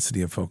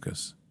intensity of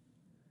focus.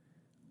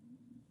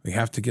 We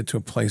have to get to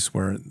a place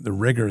where the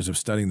rigors of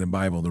studying the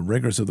Bible, the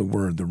rigors of the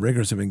Word, the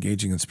rigors of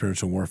engaging in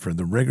spiritual warfare,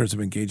 the rigors of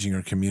engaging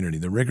our community,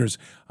 the rigors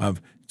of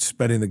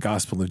spreading the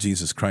gospel of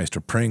Jesus Christ,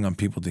 or praying on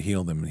people to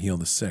heal them and heal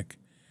the sick.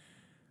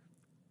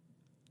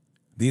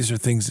 These are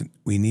things that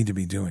we need to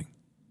be doing.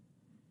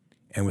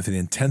 And with an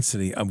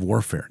intensity of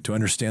warfare, to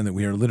understand that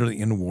we are literally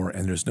in war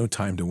and there's no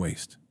time to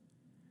waste.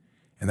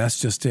 And that's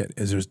just it.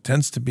 There's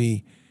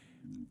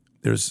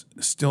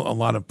still a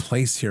lot of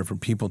place here for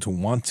people to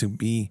want to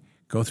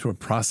go through a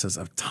process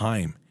of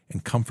time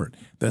and comfort.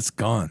 That's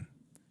gone.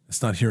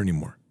 It's not here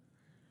anymore.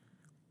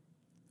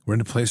 We're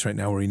in a place right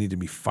now where we need to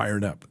be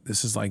fired up.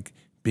 This is like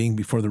being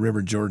before the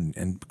River Jordan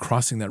and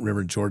crossing that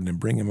River Jordan and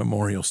bringing a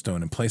memorial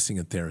stone and placing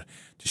it there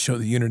to show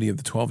the unity of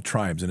the 12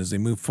 tribes. And as they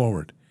move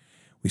forward,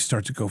 we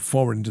start to go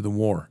forward into the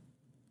war.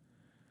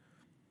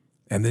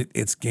 And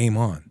it's game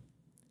on.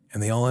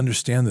 And they all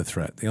understand the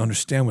threat. They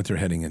understand what they're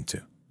heading into,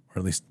 or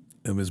at least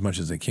as much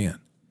as they can.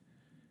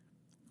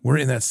 We're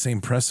in that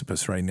same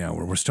precipice right now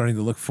where we're starting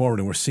to look forward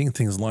and we're seeing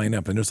things line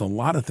up. And there's a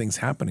lot of things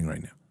happening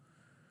right now.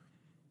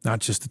 Not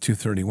just the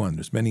 231.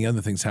 There's many other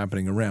things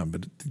happening around.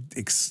 But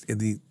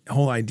the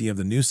whole idea of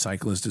the news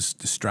cycle is to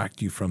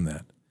distract you from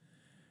that.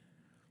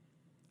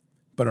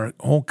 But our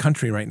whole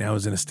country right now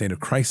is in a state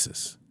of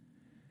crisis.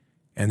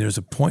 And there's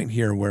a point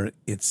here where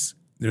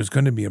there's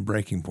going to be a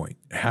breaking point.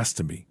 It has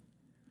to be.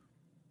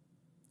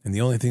 And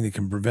the only thing that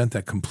can prevent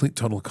that complete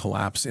total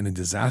collapse in a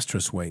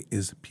disastrous way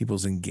is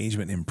people's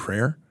engagement in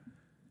prayer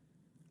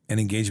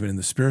and engagement in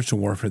the spiritual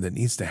warfare that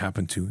needs to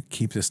happen to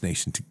keep this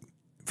nation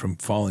from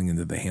falling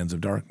into the hands of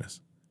darkness.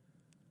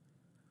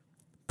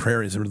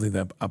 Prayer is really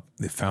the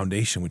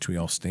foundation which we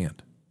all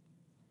stand.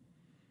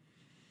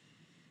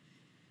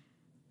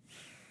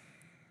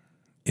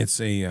 It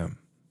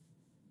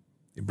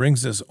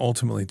brings us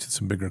ultimately to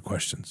some bigger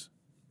questions.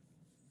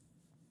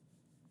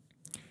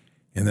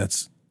 And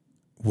that's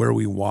where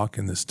we walk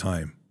in this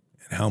time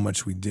and how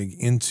much we dig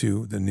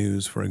into the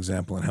news, for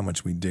example, and how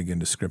much we dig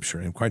into Scripture.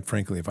 And quite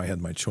frankly, if I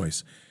had my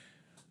choice,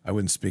 I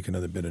wouldn't speak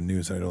another bit of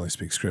news. I'd only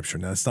speak Scripture.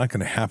 Now, it's not going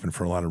to happen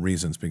for a lot of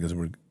reasons because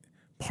we're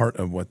part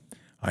of what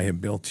I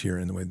have built here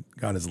and the way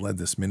God has led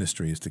this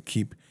ministry is to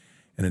keep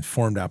an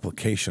informed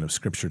application of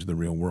Scripture to the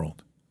real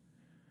world.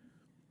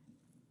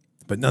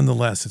 But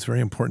nonetheless, it's very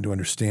important to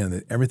understand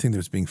that everything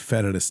that's being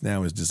fed at us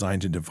now is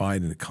designed to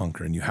divide and to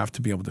conquer, and you have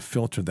to be able to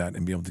filter that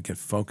and be able to get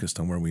focused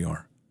on where we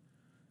are.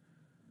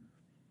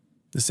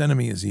 This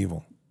enemy is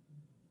evil.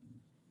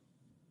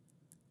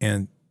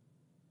 And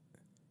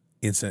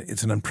it's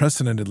an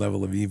unprecedented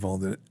level of evil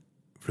that,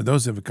 for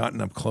those that have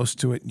gotten up close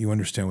to it, you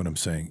understand what I'm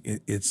saying.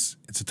 It's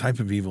a type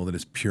of evil that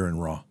is pure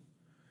and raw.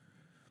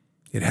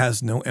 It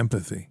has no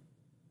empathy.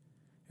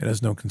 It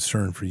has no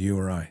concern for you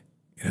or I.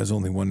 It has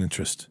only one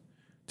interest: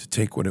 to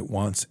take what it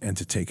wants and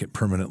to take it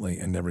permanently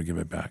and never give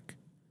it back.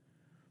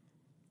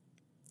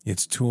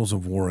 Its tools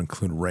of war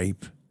include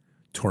rape,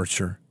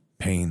 torture,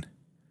 pain,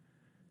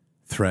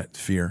 threat,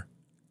 fear,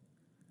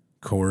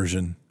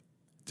 coercion,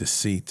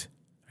 deceit.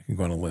 I can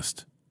go on a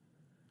list.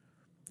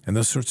 And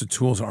those sorts of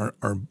tools are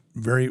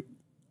very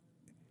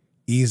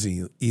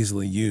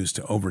easily used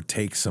to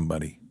overtake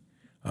somebody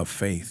of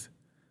faith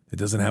that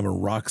doesn't have a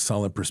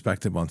rock-solid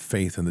perspective on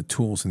faith and the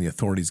tools and the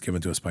authorities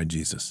given to us by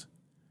Jesus.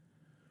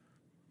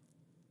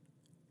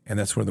 And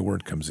that's where the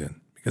word comes in.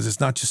 Because it's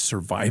not just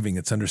surviving,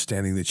 it's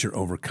understanding that you're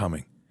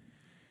overcoming.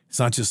 It's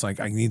not just like,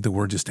 I need the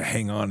word just to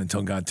hang on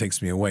until God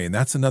takes me away. And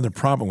that's another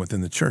problem within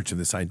the church of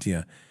this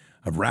idea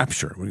of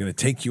rapture. We're going to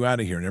take you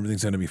out of here and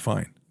everything's going to be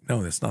fine.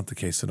 No, that's not the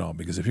case at all.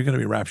 Because if you're going to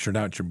be raptured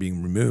out, you're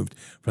being removed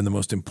from the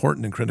most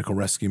important and critical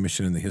rescue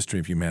mission in the history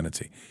of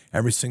humanity.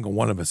 Every single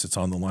one of us that's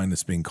on the line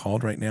that's being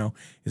called right now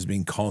is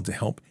being called to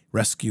help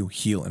rescue,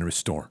 heal, and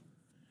restore.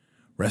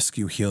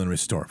 Rescue, heal, and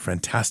restore.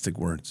 Fantastic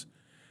words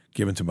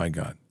given to by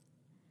God.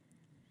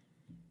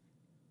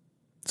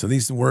 So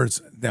these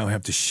words now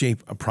have to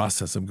shape a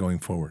process of going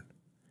forward.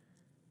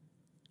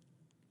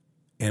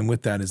 And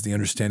with that is the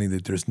understanding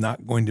that there's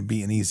not going to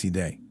be an easy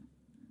day.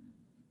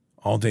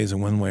 All days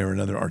in one way or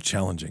another are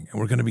challenging. And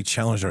we're going to be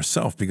challenged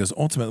ourselves because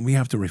ultimately we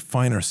have to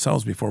refine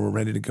ourselves before we're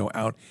ready to go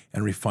out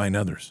and refine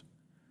others.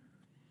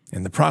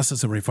 And the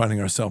process of refining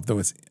ourselves, though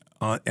it's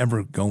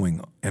ever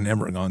going and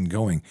ever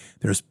ongoing,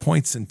 there's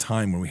points in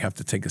time where we have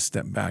to take a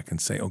step back and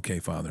say, okay,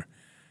 Father,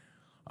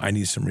 I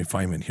need some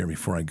refinement here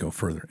before I go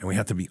further. And we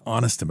have to be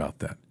honest about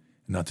that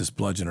and not just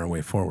bludgeon our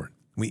way forward.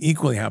 We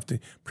equally have to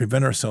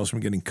prevent ourselves from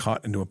getting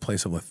caught into a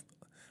place of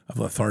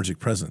lethargic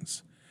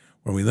presence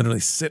where we literally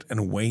sit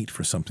and wait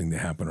for something to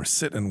happen or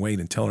sit and wait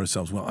and tell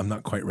ourselves, well, I'm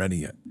not quite ready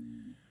yet.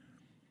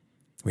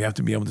 We have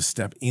to be able to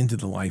step into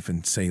the life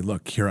and say,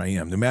 look, here I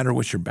am. No matter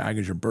what your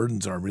baggage or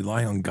burdens are,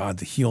 rely on God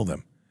to heal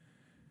them.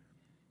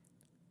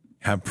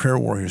 Have prayer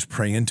warriors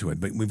pray into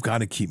it, but we've got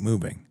to keep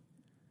moving.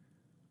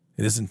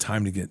 It isn't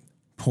time to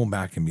pull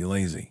back and be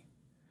lazy.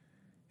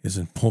 It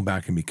isn't pull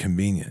back and be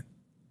convenient.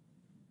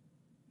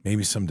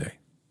 Maybe someday,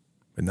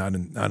 but not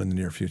in the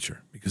near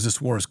future, because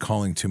this war is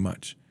calling too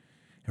much.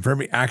 And for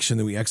every action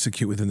that we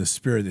execute within the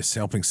spirit, it's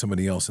helping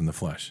somebody else in the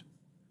flesh.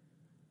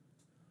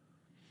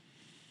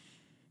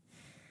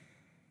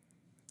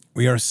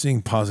 We are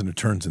seeing positive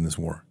turns in this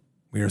war.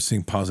 We are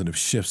seeing positive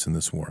shifts in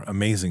this war,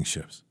 amazing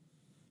shifts.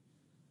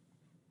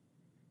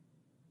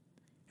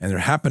 And they're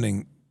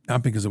happening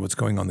not because of what's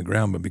going on the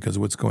ground, but because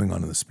of what's going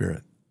on in the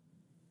spirit.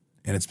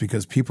 And it's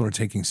because people are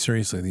taking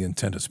seriously the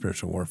intent of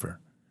spiritual warfare.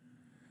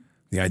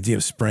 The idea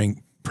of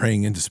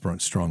praying into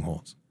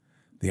strongholds.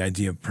 The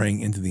idea of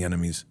praying into the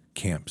enemy's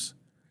camps.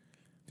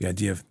 The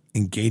idea of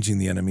engaging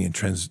the enemy and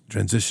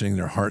transitioning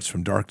their hearts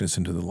from darkness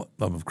into the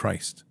love of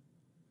Christ.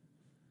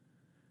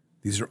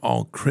 These are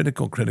all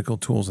critical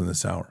tools in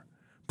this hour.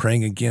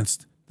 Praying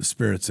against the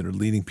spirits that are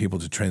leading people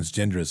to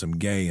transgenderism,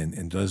 gay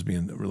and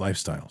lesbian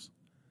lifestyles.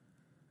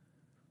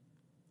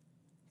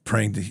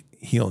 Praying to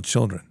heal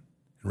children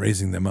and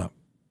raising them up.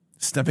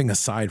 Stepping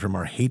aside from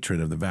our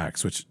hatred of the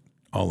vax, which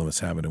all of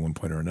us have it at one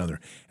point or another,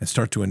 and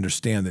start to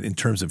understand that in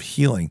terms of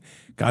healing,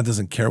 God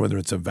doesn't care whether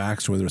it's a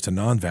vaxxed or whether it's a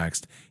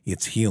non-vaxxed,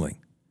 it's healing.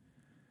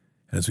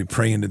 And as we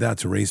pray into that,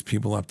 to raise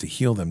people up, to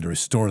heal them, to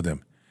restore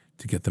them,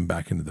 to get them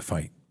back into the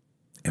fight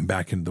and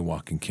back into the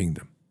walking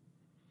kingdom.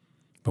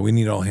 But we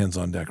need all hands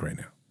on deck right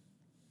now.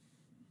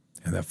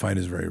 And that fight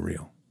is very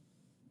real.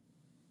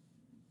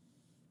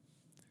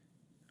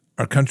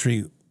 Our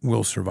country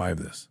will survive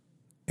this,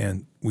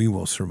 and we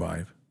will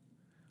survive.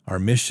 Our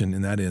mission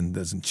in that end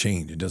doesn't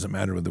change. It doesn't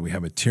matter whether we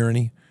have a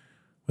tyranny,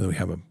 whether we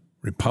have a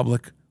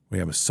republic, we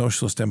have a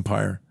socialist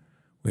empire,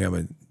 we have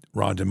a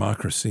raw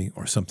democracy,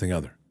 or something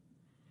other.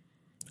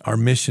 Our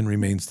mission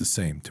remains the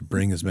same, to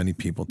bring as many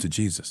people to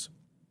Jesus,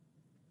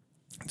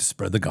 to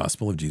spread the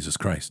gospel of Jesus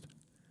Christ,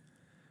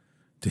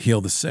 to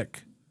heal the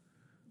sick,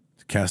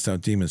 to cast out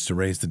demons, to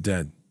raise the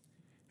dead,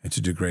 and to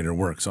do greater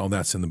works. All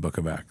that's in the book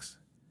of Acts.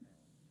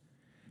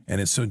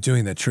 And in so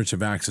doing, that Church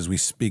of Acts, as we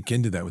speak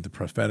into that with the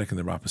prophetic and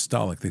the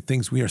apostolic, the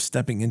things we are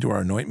stepping into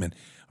our anointing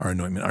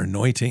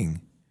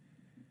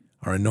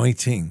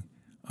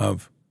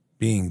of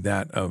being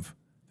that of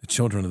the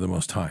children of the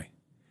Most High.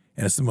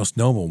 And it's the most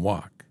noble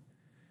walk.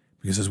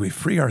 Because as we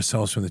free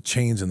ourselves from the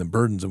chains and the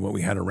burdens of what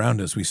we had around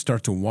us, we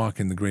start to walk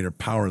in the greater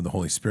power of the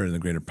Holy Spirit and the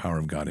greater power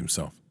of God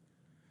Himself.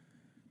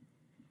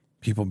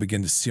 People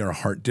begin to see our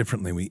heart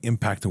differently. We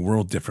impact the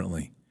world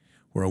differently.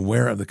 We're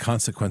aware of the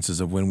consequences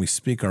of when we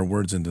speak our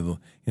words into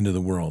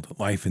the world.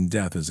 Life and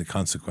death is a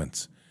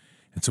consequence.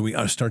 And so we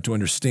start to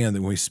understand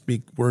that when we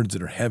speak words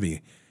that are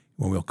heavy,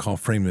 when we'll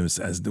frame them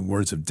as the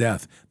words of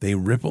death, they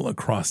ripple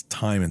across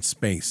time and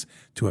space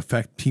to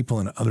affect people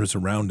and others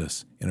around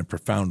us in a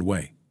profound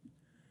way.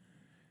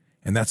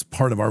 And that's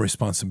part of our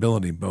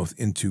responsibility, both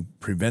into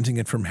preventing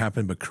it from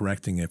happening, but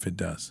correcting it if it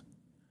does.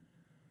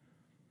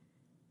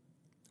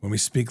 When we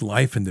speak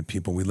life into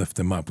people, we lift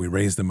them up. We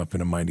raise them up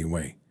in a mighty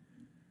way.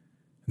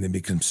 And they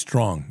become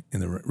strong in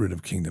the root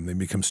of kingdom. They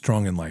become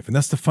strong in life. And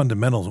that's the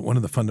fundamentals. One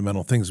of the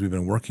fundamental things we've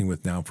been working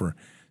with now for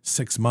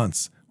 6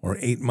 months or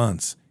 8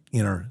 months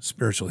in our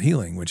spiritual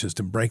healing, which is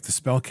to break the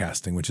spell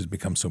casting, which has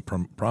become so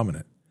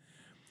prominent.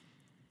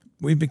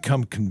 We've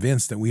become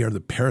convinced that we are the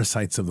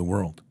parasites of the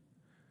world.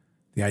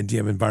 The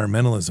idea of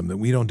environmentalism, that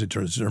we don't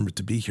deserve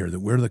to be here, that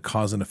we're the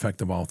cause and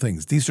effect of all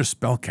things. These are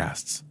spell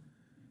casts.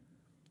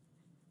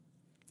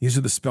 These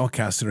are the spell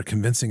casts that are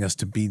convincing us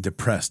to be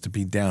depressed, to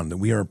be down, that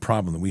we are a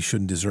problem, that we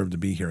shouldn't deserve to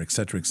be here, et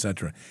cetera, et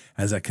cetera.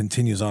 As that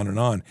continues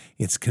on,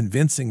 it's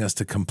convincing us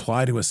to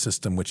comply to a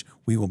system which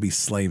we will be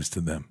slaves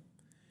to them.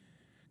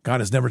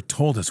 God has never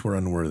told us we're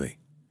unworthy.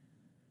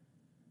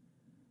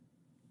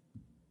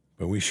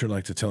 But we sure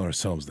like to tell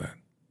ourselves that.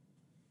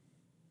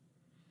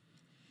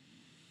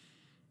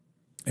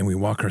 And we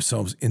walk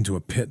ourselves into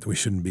a pit that we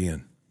shouldn't be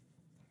in.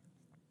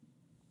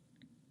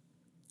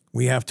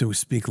 We have to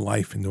speak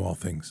life into all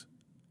things.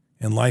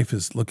 And life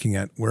is looking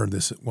at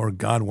where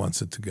God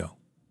wants it to go.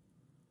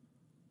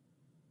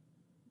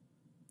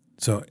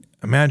 So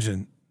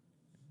imagine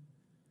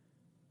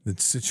the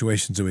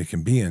situations that we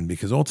can be in,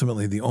 because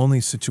ultimately the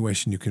only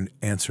situation you can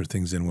answer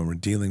things in when we're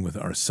dealing with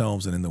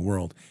ourselves and in the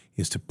world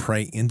is to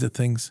pray into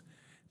things,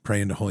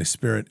 pray into Holy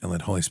Spirit, and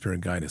let Holy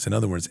Spirit guide us. In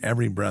other words,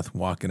 every breath,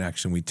 walk, and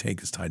action we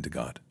take is tied to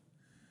God.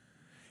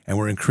 And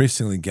we're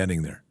increasingly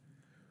getting there.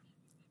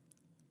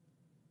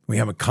 We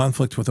have a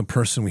conflict with a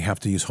person, we have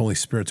to use Holy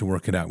Spirit to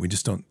work it out. We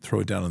just don't throw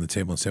it down on the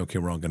table and say, okay,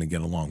 we're all going to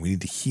get along. We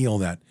need to heal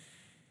that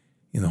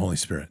in the Holy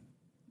Spirit.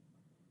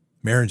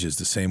 Marriage is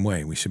the same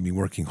way. We should be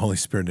working Holy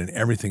Spirit in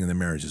everything in the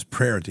marriages.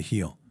 Prayer to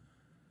heal.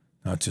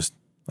 Not just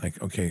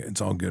like, okay,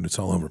 it's all good, it's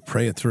all over.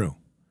 Pray it through.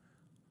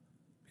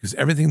 Because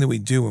everything that we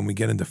do when we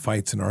get into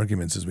fights and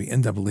arguments is we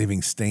end up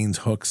leaving stains,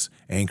 hooks,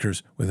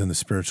 anchors within the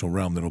spiritual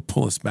realm that will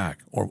pull us back,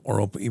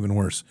 or open, even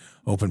worse,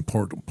 open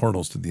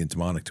portals to the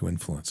demonic to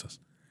influence us.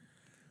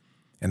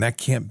 And that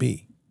can't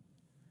be.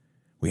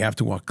 We have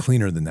to walk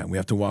cleaner than that. We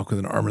have to walk with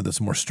an armor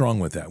that's more strong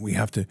with that. We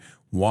have to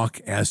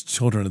walk as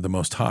children of the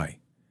Most High,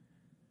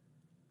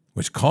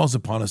 which calls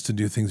upon us to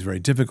do things very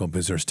difficult,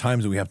 because there's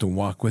times that we have to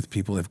walk with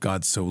people if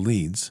God so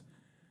leads.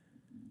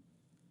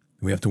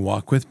 We have to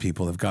walk with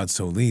people if God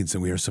so leads that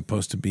we are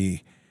supposed to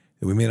be,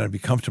 that we may not be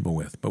comfortable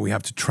with, but we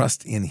have to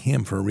trust in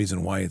Him for a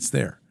reason why it's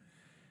there.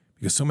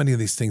 Because so many of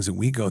these things that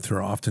we go through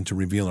are often to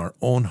reveal our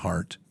own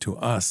heart to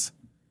us,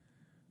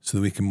 so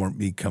that we can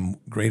become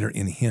greater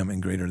in Him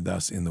and greater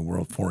thus in the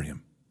world for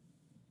Him.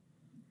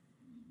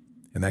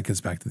 And that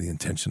gets back to the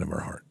intention of our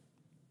heart.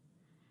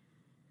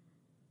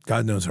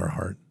 God knows our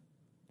heart.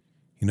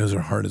 He knows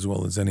our heart as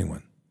well as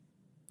anyone.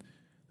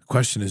 The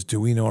question is,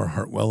 do we know our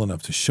heart well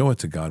enough to show it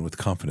to God with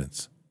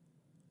confidence?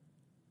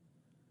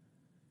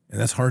 And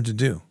that's hard to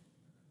do.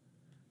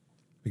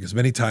 Because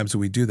many times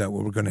when we do that,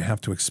 what we're going to have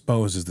to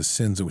expose is the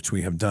sins of which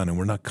we have done, and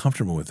we're not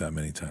comfortable with that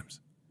many times.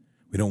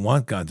 We don't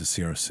want God to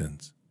see our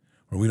sins.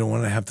 Or we don't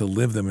want to have to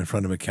live them in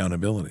front of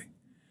accountability.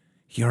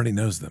 He already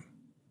knows them.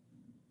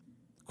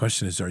 The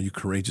question is, are you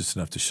courageous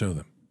enough to show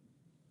them?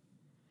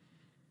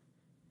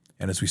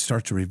 And as we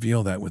start to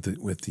reveal that with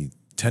the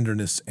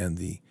tenderness and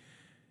the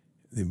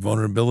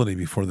vulnerability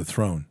before the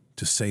throne,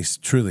 to say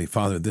truly,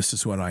 Father, this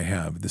is what I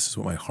have, this is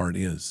what my heart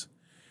is,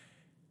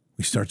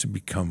 we start to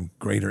become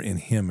greater in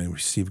him and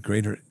receive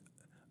greater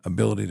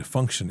ability to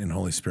function in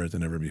Holy Spirit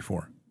than ever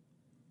before.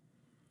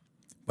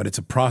 But it's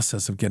a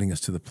process of getting us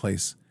to the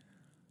place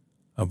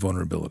of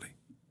vulnerability.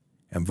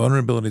 And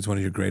vulnerability is one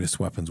of your greatest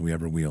weapons we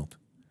ever wield.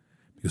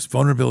 Because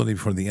vulnerability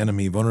before the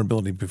enemy,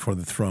 vulnerability before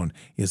the throne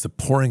is the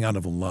pouring out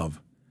of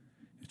love,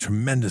 a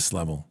tremendous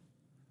level.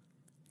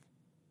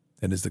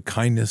 That is the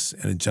kindness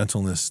and a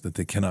gentleness that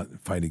they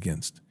cannot fight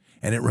against.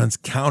 And it runs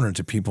counter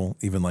to people,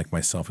 even like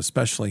myself,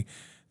 especially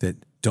that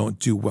don't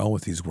do well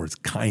with these words,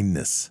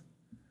 kindness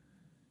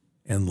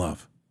and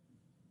love.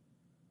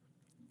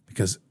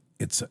 Because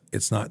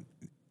it's not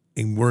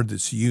a word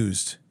that's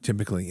used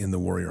typically in the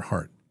warrior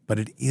heart, but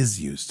it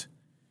is used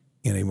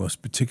in a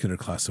most particular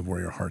class of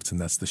warrior hearts,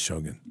 and that's the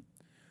shogun.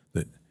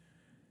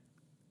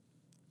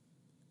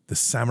 The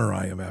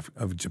samurai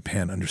of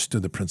Japan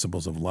understood the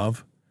principles of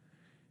love,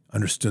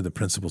 understood the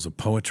principles of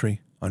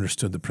poetry,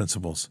 understood the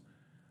principles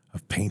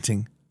of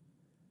painting,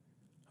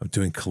 of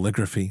doing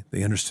calligraphy.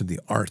 They understood the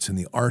arts, and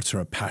the arts are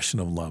a passion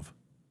of love.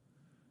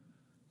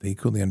 They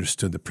equally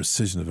understood the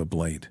precision of a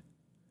blade,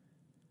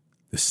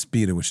 the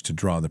speed at which to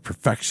draw, the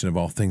perfection of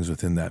all things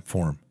within that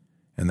form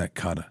and that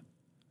kata.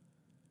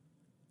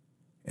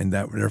 And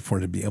that, therefore,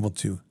 to be able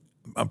to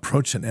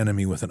approach an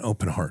enemy with an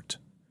open heart,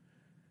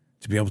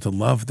 to be able to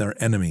love their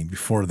enemy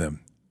before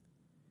them,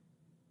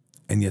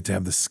 and yet to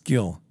have the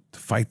skill to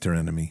fight their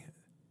enemy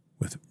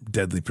with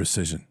deadly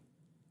precision,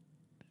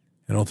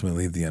 and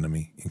ultimately leave the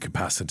enemy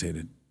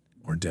incapacitated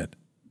or dead.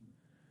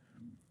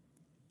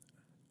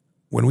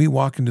 When we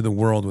walk into the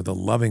world with a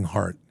loving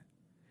heart,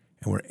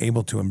 and we're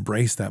able to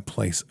embrace that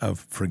place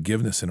of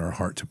forgiveness in our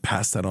heart, to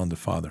pass that on to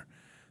Father,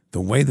 the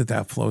way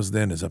that flows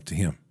then is up to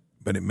him.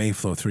 But it may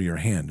flow through your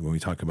hand when we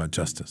talk about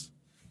justice.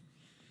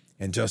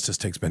 And justice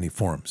takes many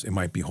forms. It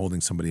might be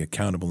holding somebody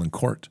accountable in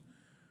court.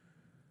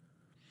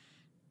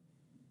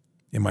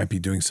 It might be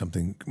doing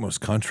something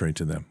most contrary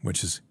to them,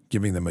 which is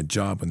giving them a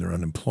job when they're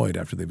unemployed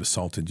after they've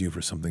assaulted you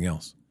for something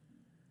else.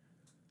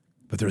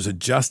 But there's a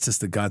justice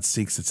that God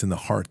seeks that's in the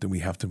heart that we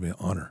have to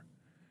honor.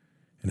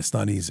 And it's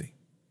not easy.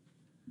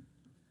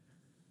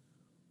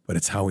 But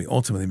it's how we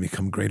ultimately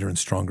become greater and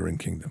stronger in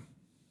kingdom.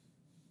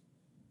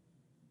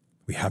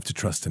 We have to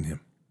trust in him.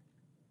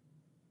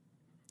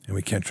 And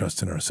we can't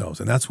trust in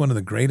ourselves. And that's one of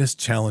the greatest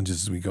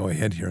challenges as we go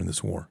ahead here in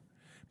this war.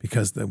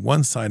 Because the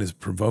one side is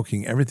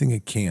provoking everything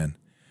it can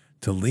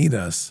to lead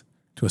us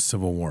to a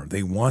civil war.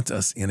 They want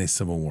us in a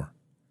civil war.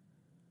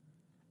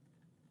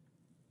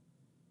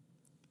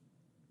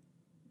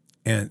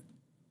 And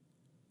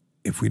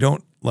if we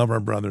don't love our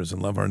brothers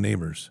and love our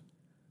neighbors,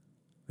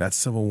 that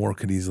civil war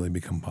could easily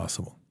become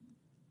possible.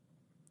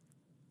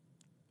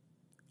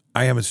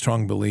 I have a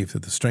strong belief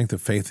that the strength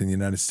of faith in the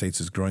United States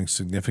is growing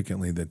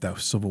significantly, that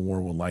civil war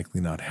will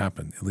likely not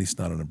happen, at least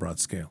not on a broad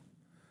scale.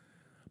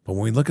 But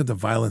when we look at the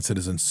violence that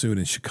has ensued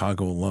in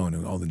Chicago alone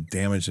and all the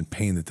damage and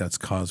pain that that's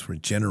caused for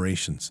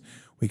generations,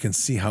 we can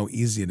see how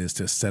easy it is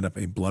to set up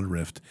a blood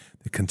rift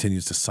that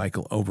continues to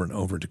cycle over and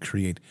over to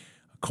create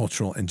a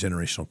cultural and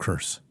generational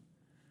curse.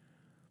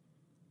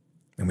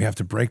 And we have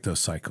to break those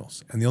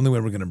cycles. And the only way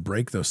we're going to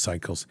break those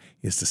cycles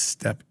is to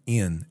step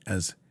in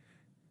as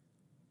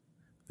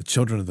the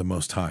children of the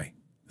Most High,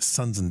 the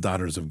sons and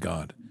daughters of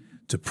God,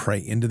 to pray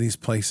into these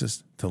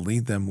places, to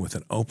lead them with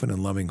an open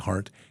and loving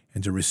heart,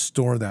 and to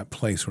restore that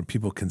place where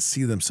people can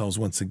see themselves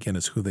once again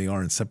as who they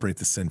are and separate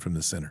the sin from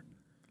the sinner.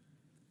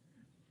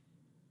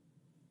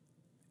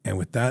 And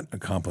with that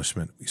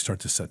accomplishment, we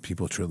start to set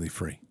people truly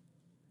free.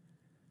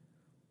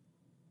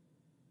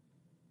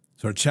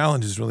 So our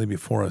challenge is really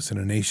before us in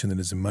a nation that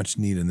is in much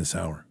need in this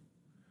hour.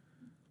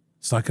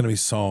 It's not going to be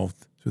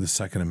solved through the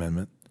Second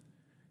Amendment.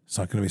 It's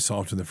not going to be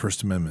solved through the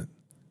First Amendment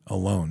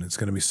alone. It's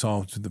going to be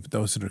solved through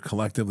those that are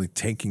collectively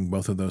taking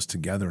both of those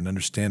together and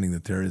understanding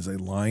that there is a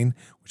line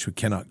which we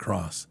cannot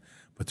cross,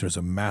 but there's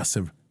a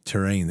massive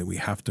terrain that we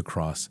have to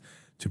cross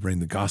to bring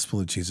the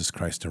gospel of Jesus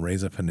Christ, to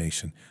raise up a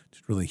nation, to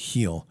really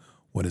heal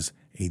what is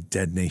a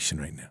dead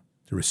nation right now,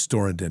 to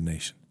restore a dead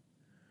nation.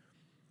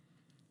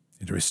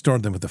 And to restore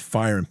them with the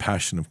fire and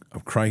passion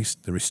of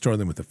Christ, to restore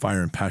them with the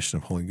fire and passion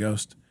of Holy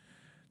Ghost,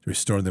 to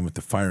restore them with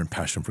the fire and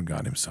passion for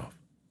God himself.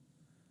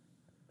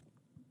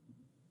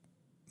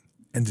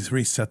 And to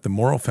reset the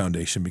moral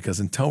foundation, because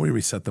until we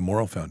reset the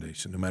moral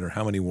foundation, no matter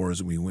how many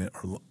wars we win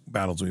or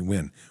battles we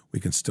win, we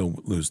can still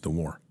lose the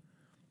war.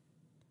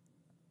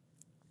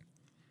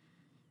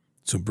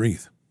 So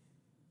breathe.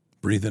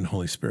 Breathe in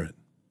Holy Spirit.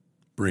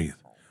 Breathe.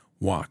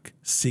 Walk.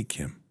 Seek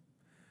him.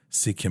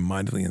 Seek him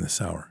mightily in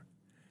this hour.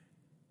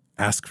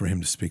 Ask for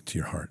him to speak to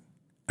your heart.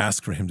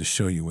 Ask for him to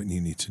show you what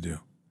you need to do.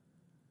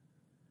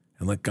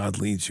 And let God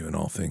lead you in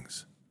all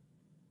things.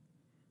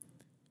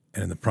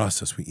 And in the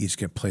process, we each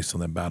get placed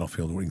on that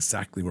battlefield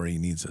exactly where he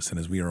needs us. And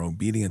as we are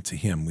obedient to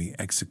him, we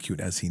execute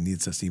as he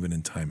needs us, even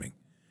in timing.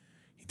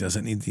 He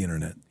doesn't need the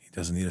internet. He He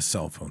doesn't need a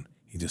cell phone.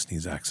 He just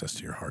needs access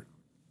to your heart.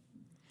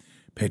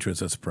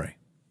 Patriots, let's pray.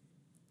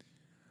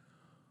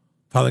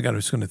 Father God, I'm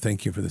just going to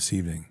thank you for this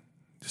evening.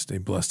 Just a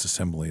blessed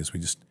assembly as we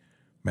just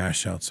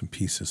mash out some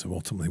pieces of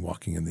ultimately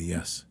walking in the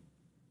yes.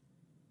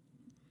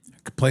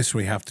 A place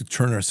where we have to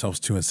turn ourselves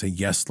to and say,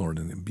 yes, Lord,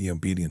 and be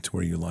obedient to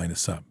where you line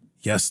us up.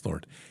 Yes,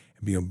 Lord,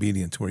 and be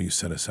obedient to where you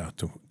set us out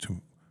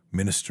to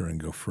minister and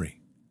go free.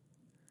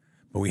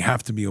 But we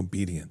have to be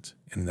obedient.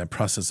 And in that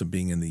process of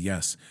being in the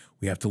yes,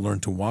 we have to learn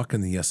to walk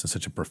in the yes in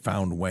such a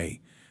profound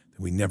way that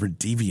we never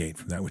deviate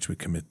from that which we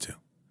commit to.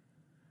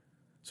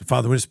 So,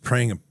 Father, we're just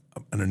praying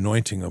an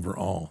anointing over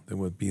all that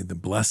would be the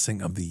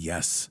blessing of the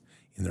yes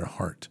in their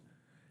heart,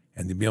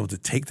 and to be able to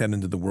take that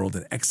into the world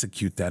and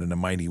execute that in a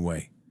mighty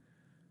way.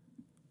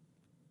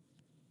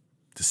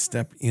 To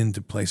step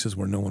into places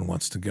where no one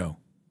wants to go,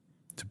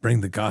 to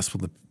bring the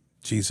gospel of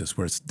Jesus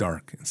where it's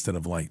dark instead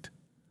of light,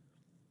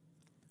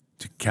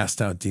 to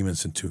cast out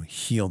demons and to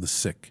heal the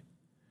sick,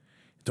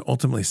 to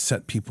ultimately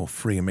set people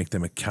free and make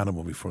them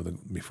accountable before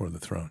the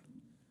throne.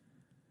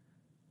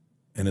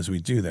 And as we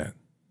do that,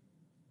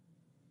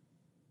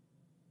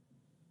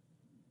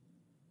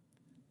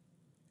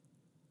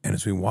 and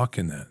as we walk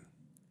in that,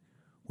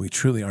 we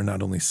truly are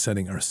not only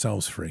setting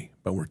ourselves free,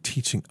 but we're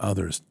teaching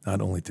others not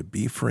only to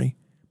be free,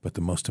 but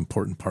the most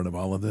important part of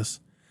all of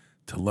this,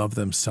 to love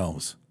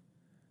themselves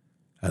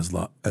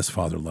as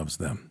Father loves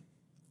them.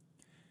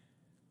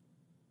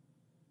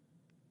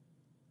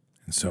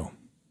 And so,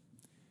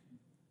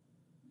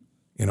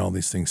 in all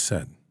these things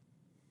said,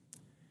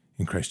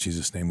 in Christ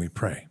Jesus' name we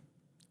pray.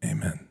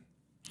 Amen.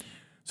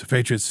 So,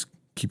 Patriots,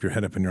 keep your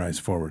head up and your eyes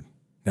forward.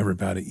 Never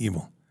bow to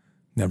evil.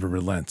 Never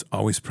relent.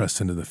 Always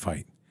press into the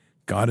fight.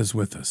 God is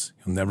with us.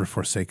 He'll never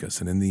forsake us.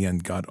 And in the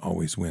end, God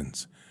always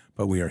wins.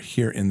 But we are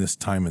here in this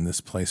time, in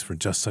this place, for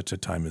just such a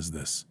time as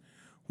this.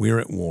 We are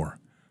at war.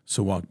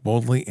 So walk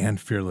boldly and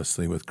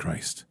fearlessly with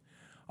Christ.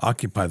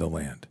 Occupy the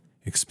land.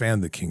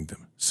 Expand the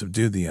kingdom.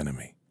 Subdue the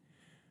enemy.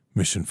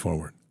 Mission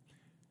forward.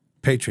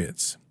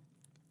 Patriots,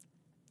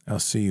 I'll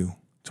see you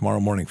tomorrow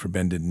morning for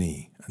Bended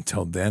Knee.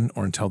 Until then,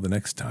 or until the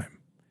next time,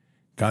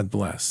 God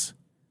bless.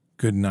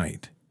 Good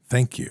night.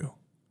 Thank you.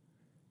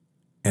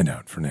 And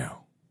out for now.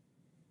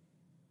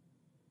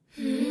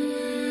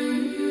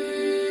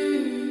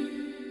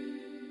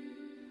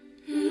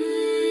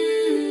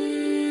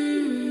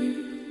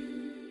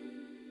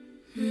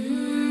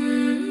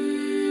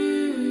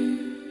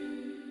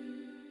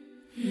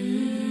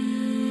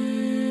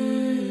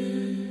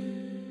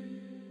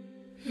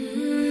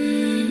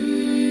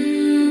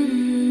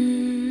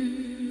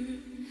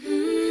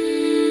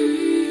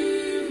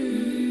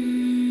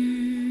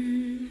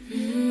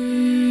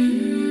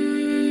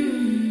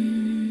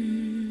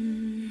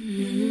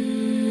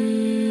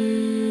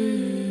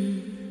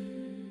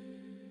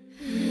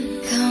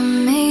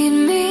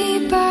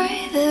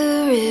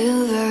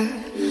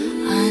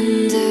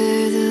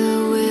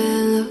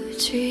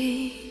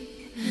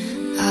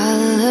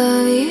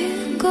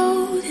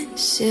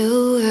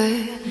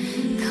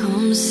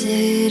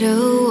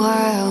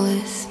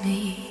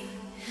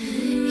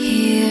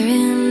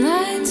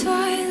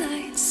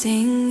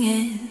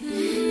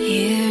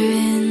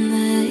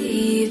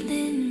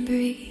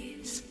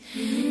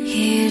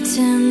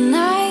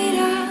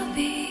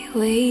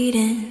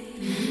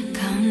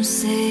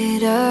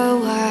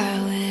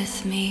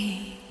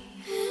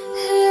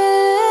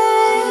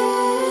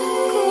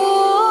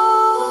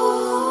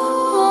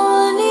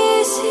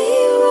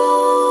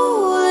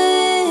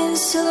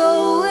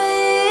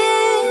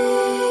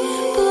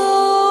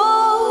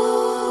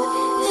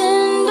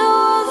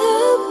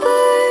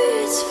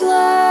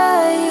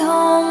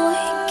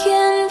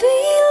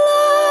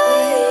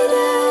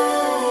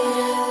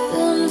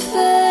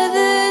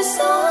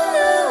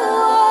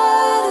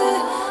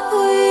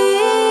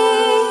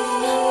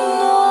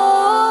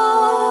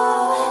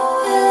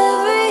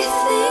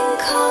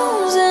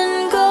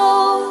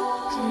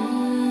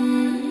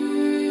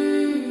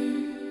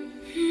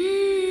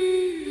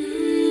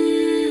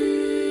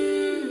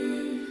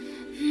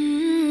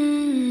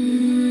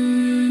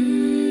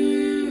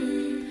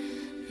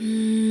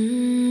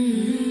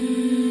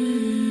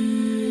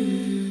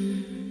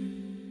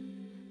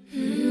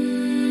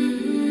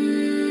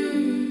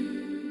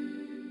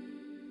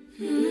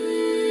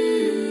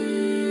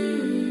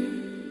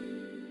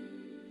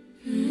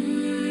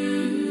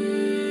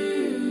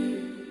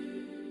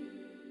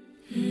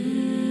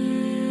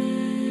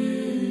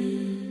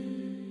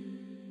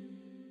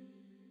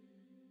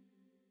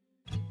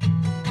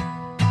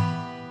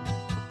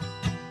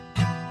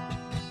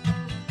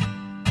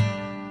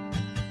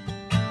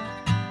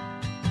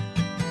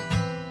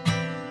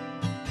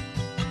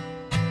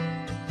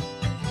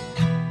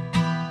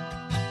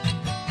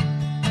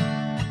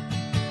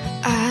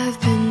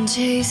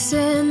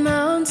 Chasing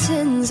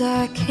mountains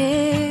I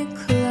can't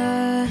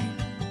climb,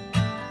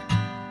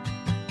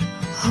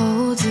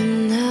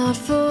 holding out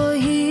for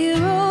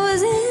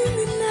heroes in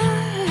the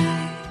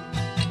night.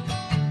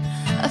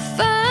 I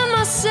find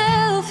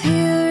myself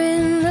here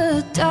in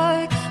the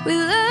dark. We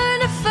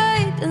learn to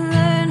fight and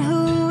learn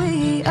who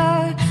we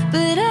are,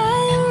 but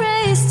I am ready.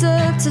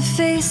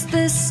 face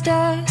the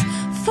stars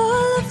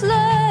full of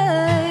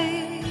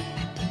light.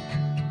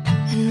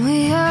 And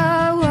we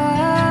are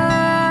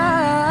wild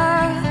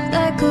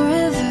like a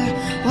river,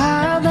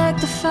 wild like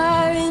the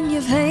fire in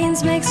your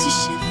veins makes you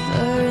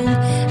shiver. And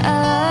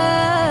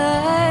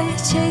I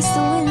chase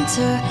the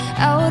winter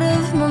out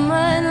of my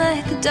mind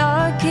like the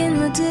dark in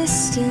the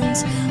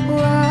distance.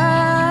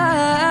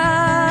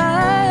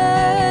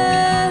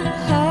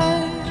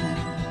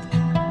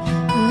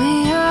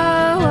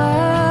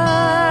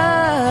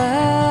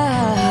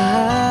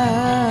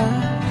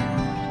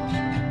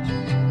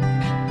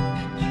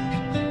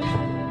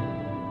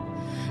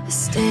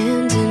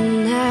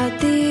 Standing at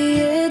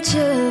the edge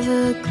of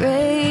a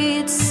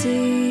great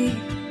sea.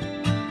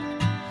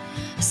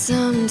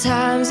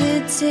 Sometimes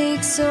it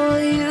takes all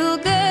you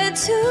got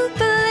to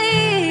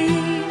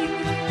believe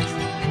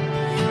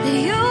that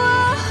you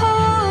are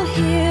whole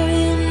here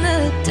in the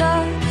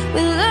dark.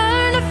 We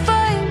learn to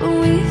fight when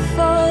we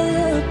fall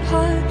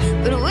apart,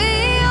 but we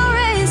are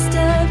raised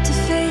up to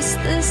face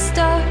the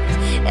stars.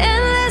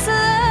 Endless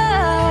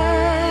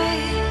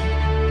light,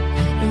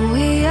 and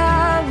we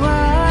are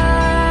wild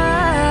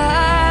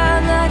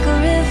like a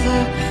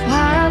river,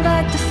 wild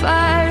like the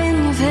fire in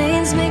your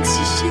veins makes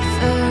you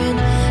shiver. And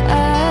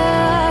I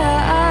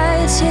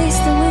chase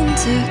the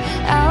winter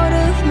out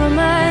of my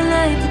mind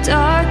like the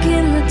dark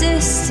in the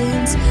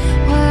distance.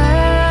 We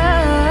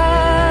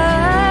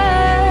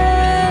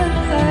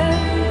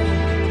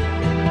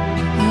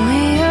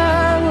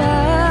are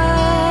wild.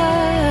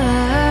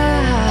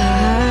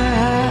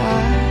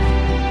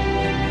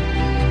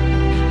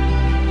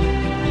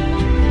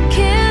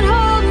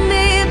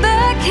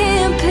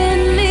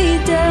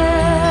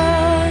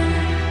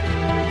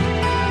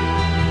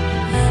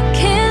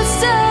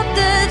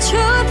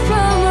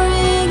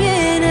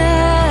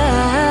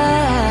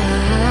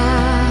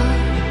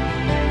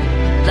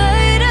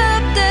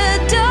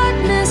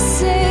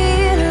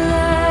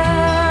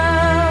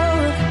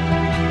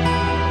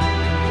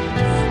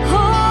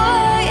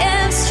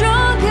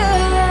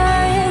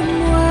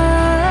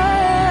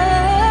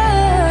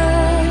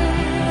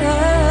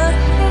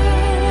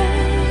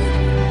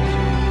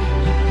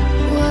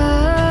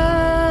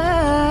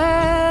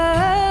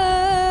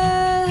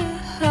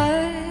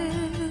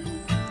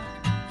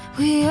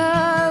 We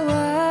are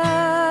wild.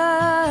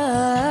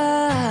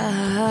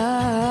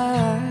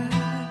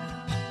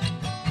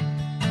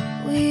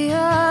 We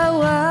are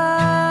wild.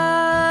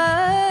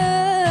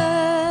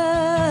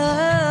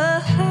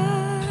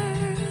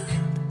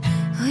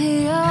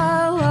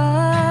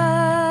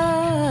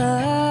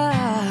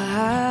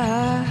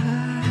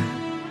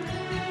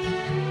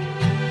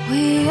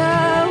 We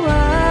are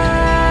wild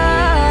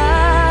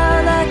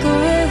like a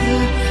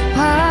river,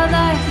 wild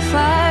like the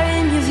fire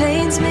in your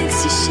veins makes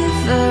you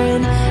shiver.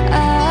 And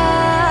I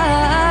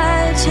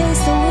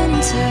chase the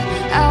winter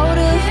out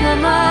of my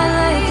mind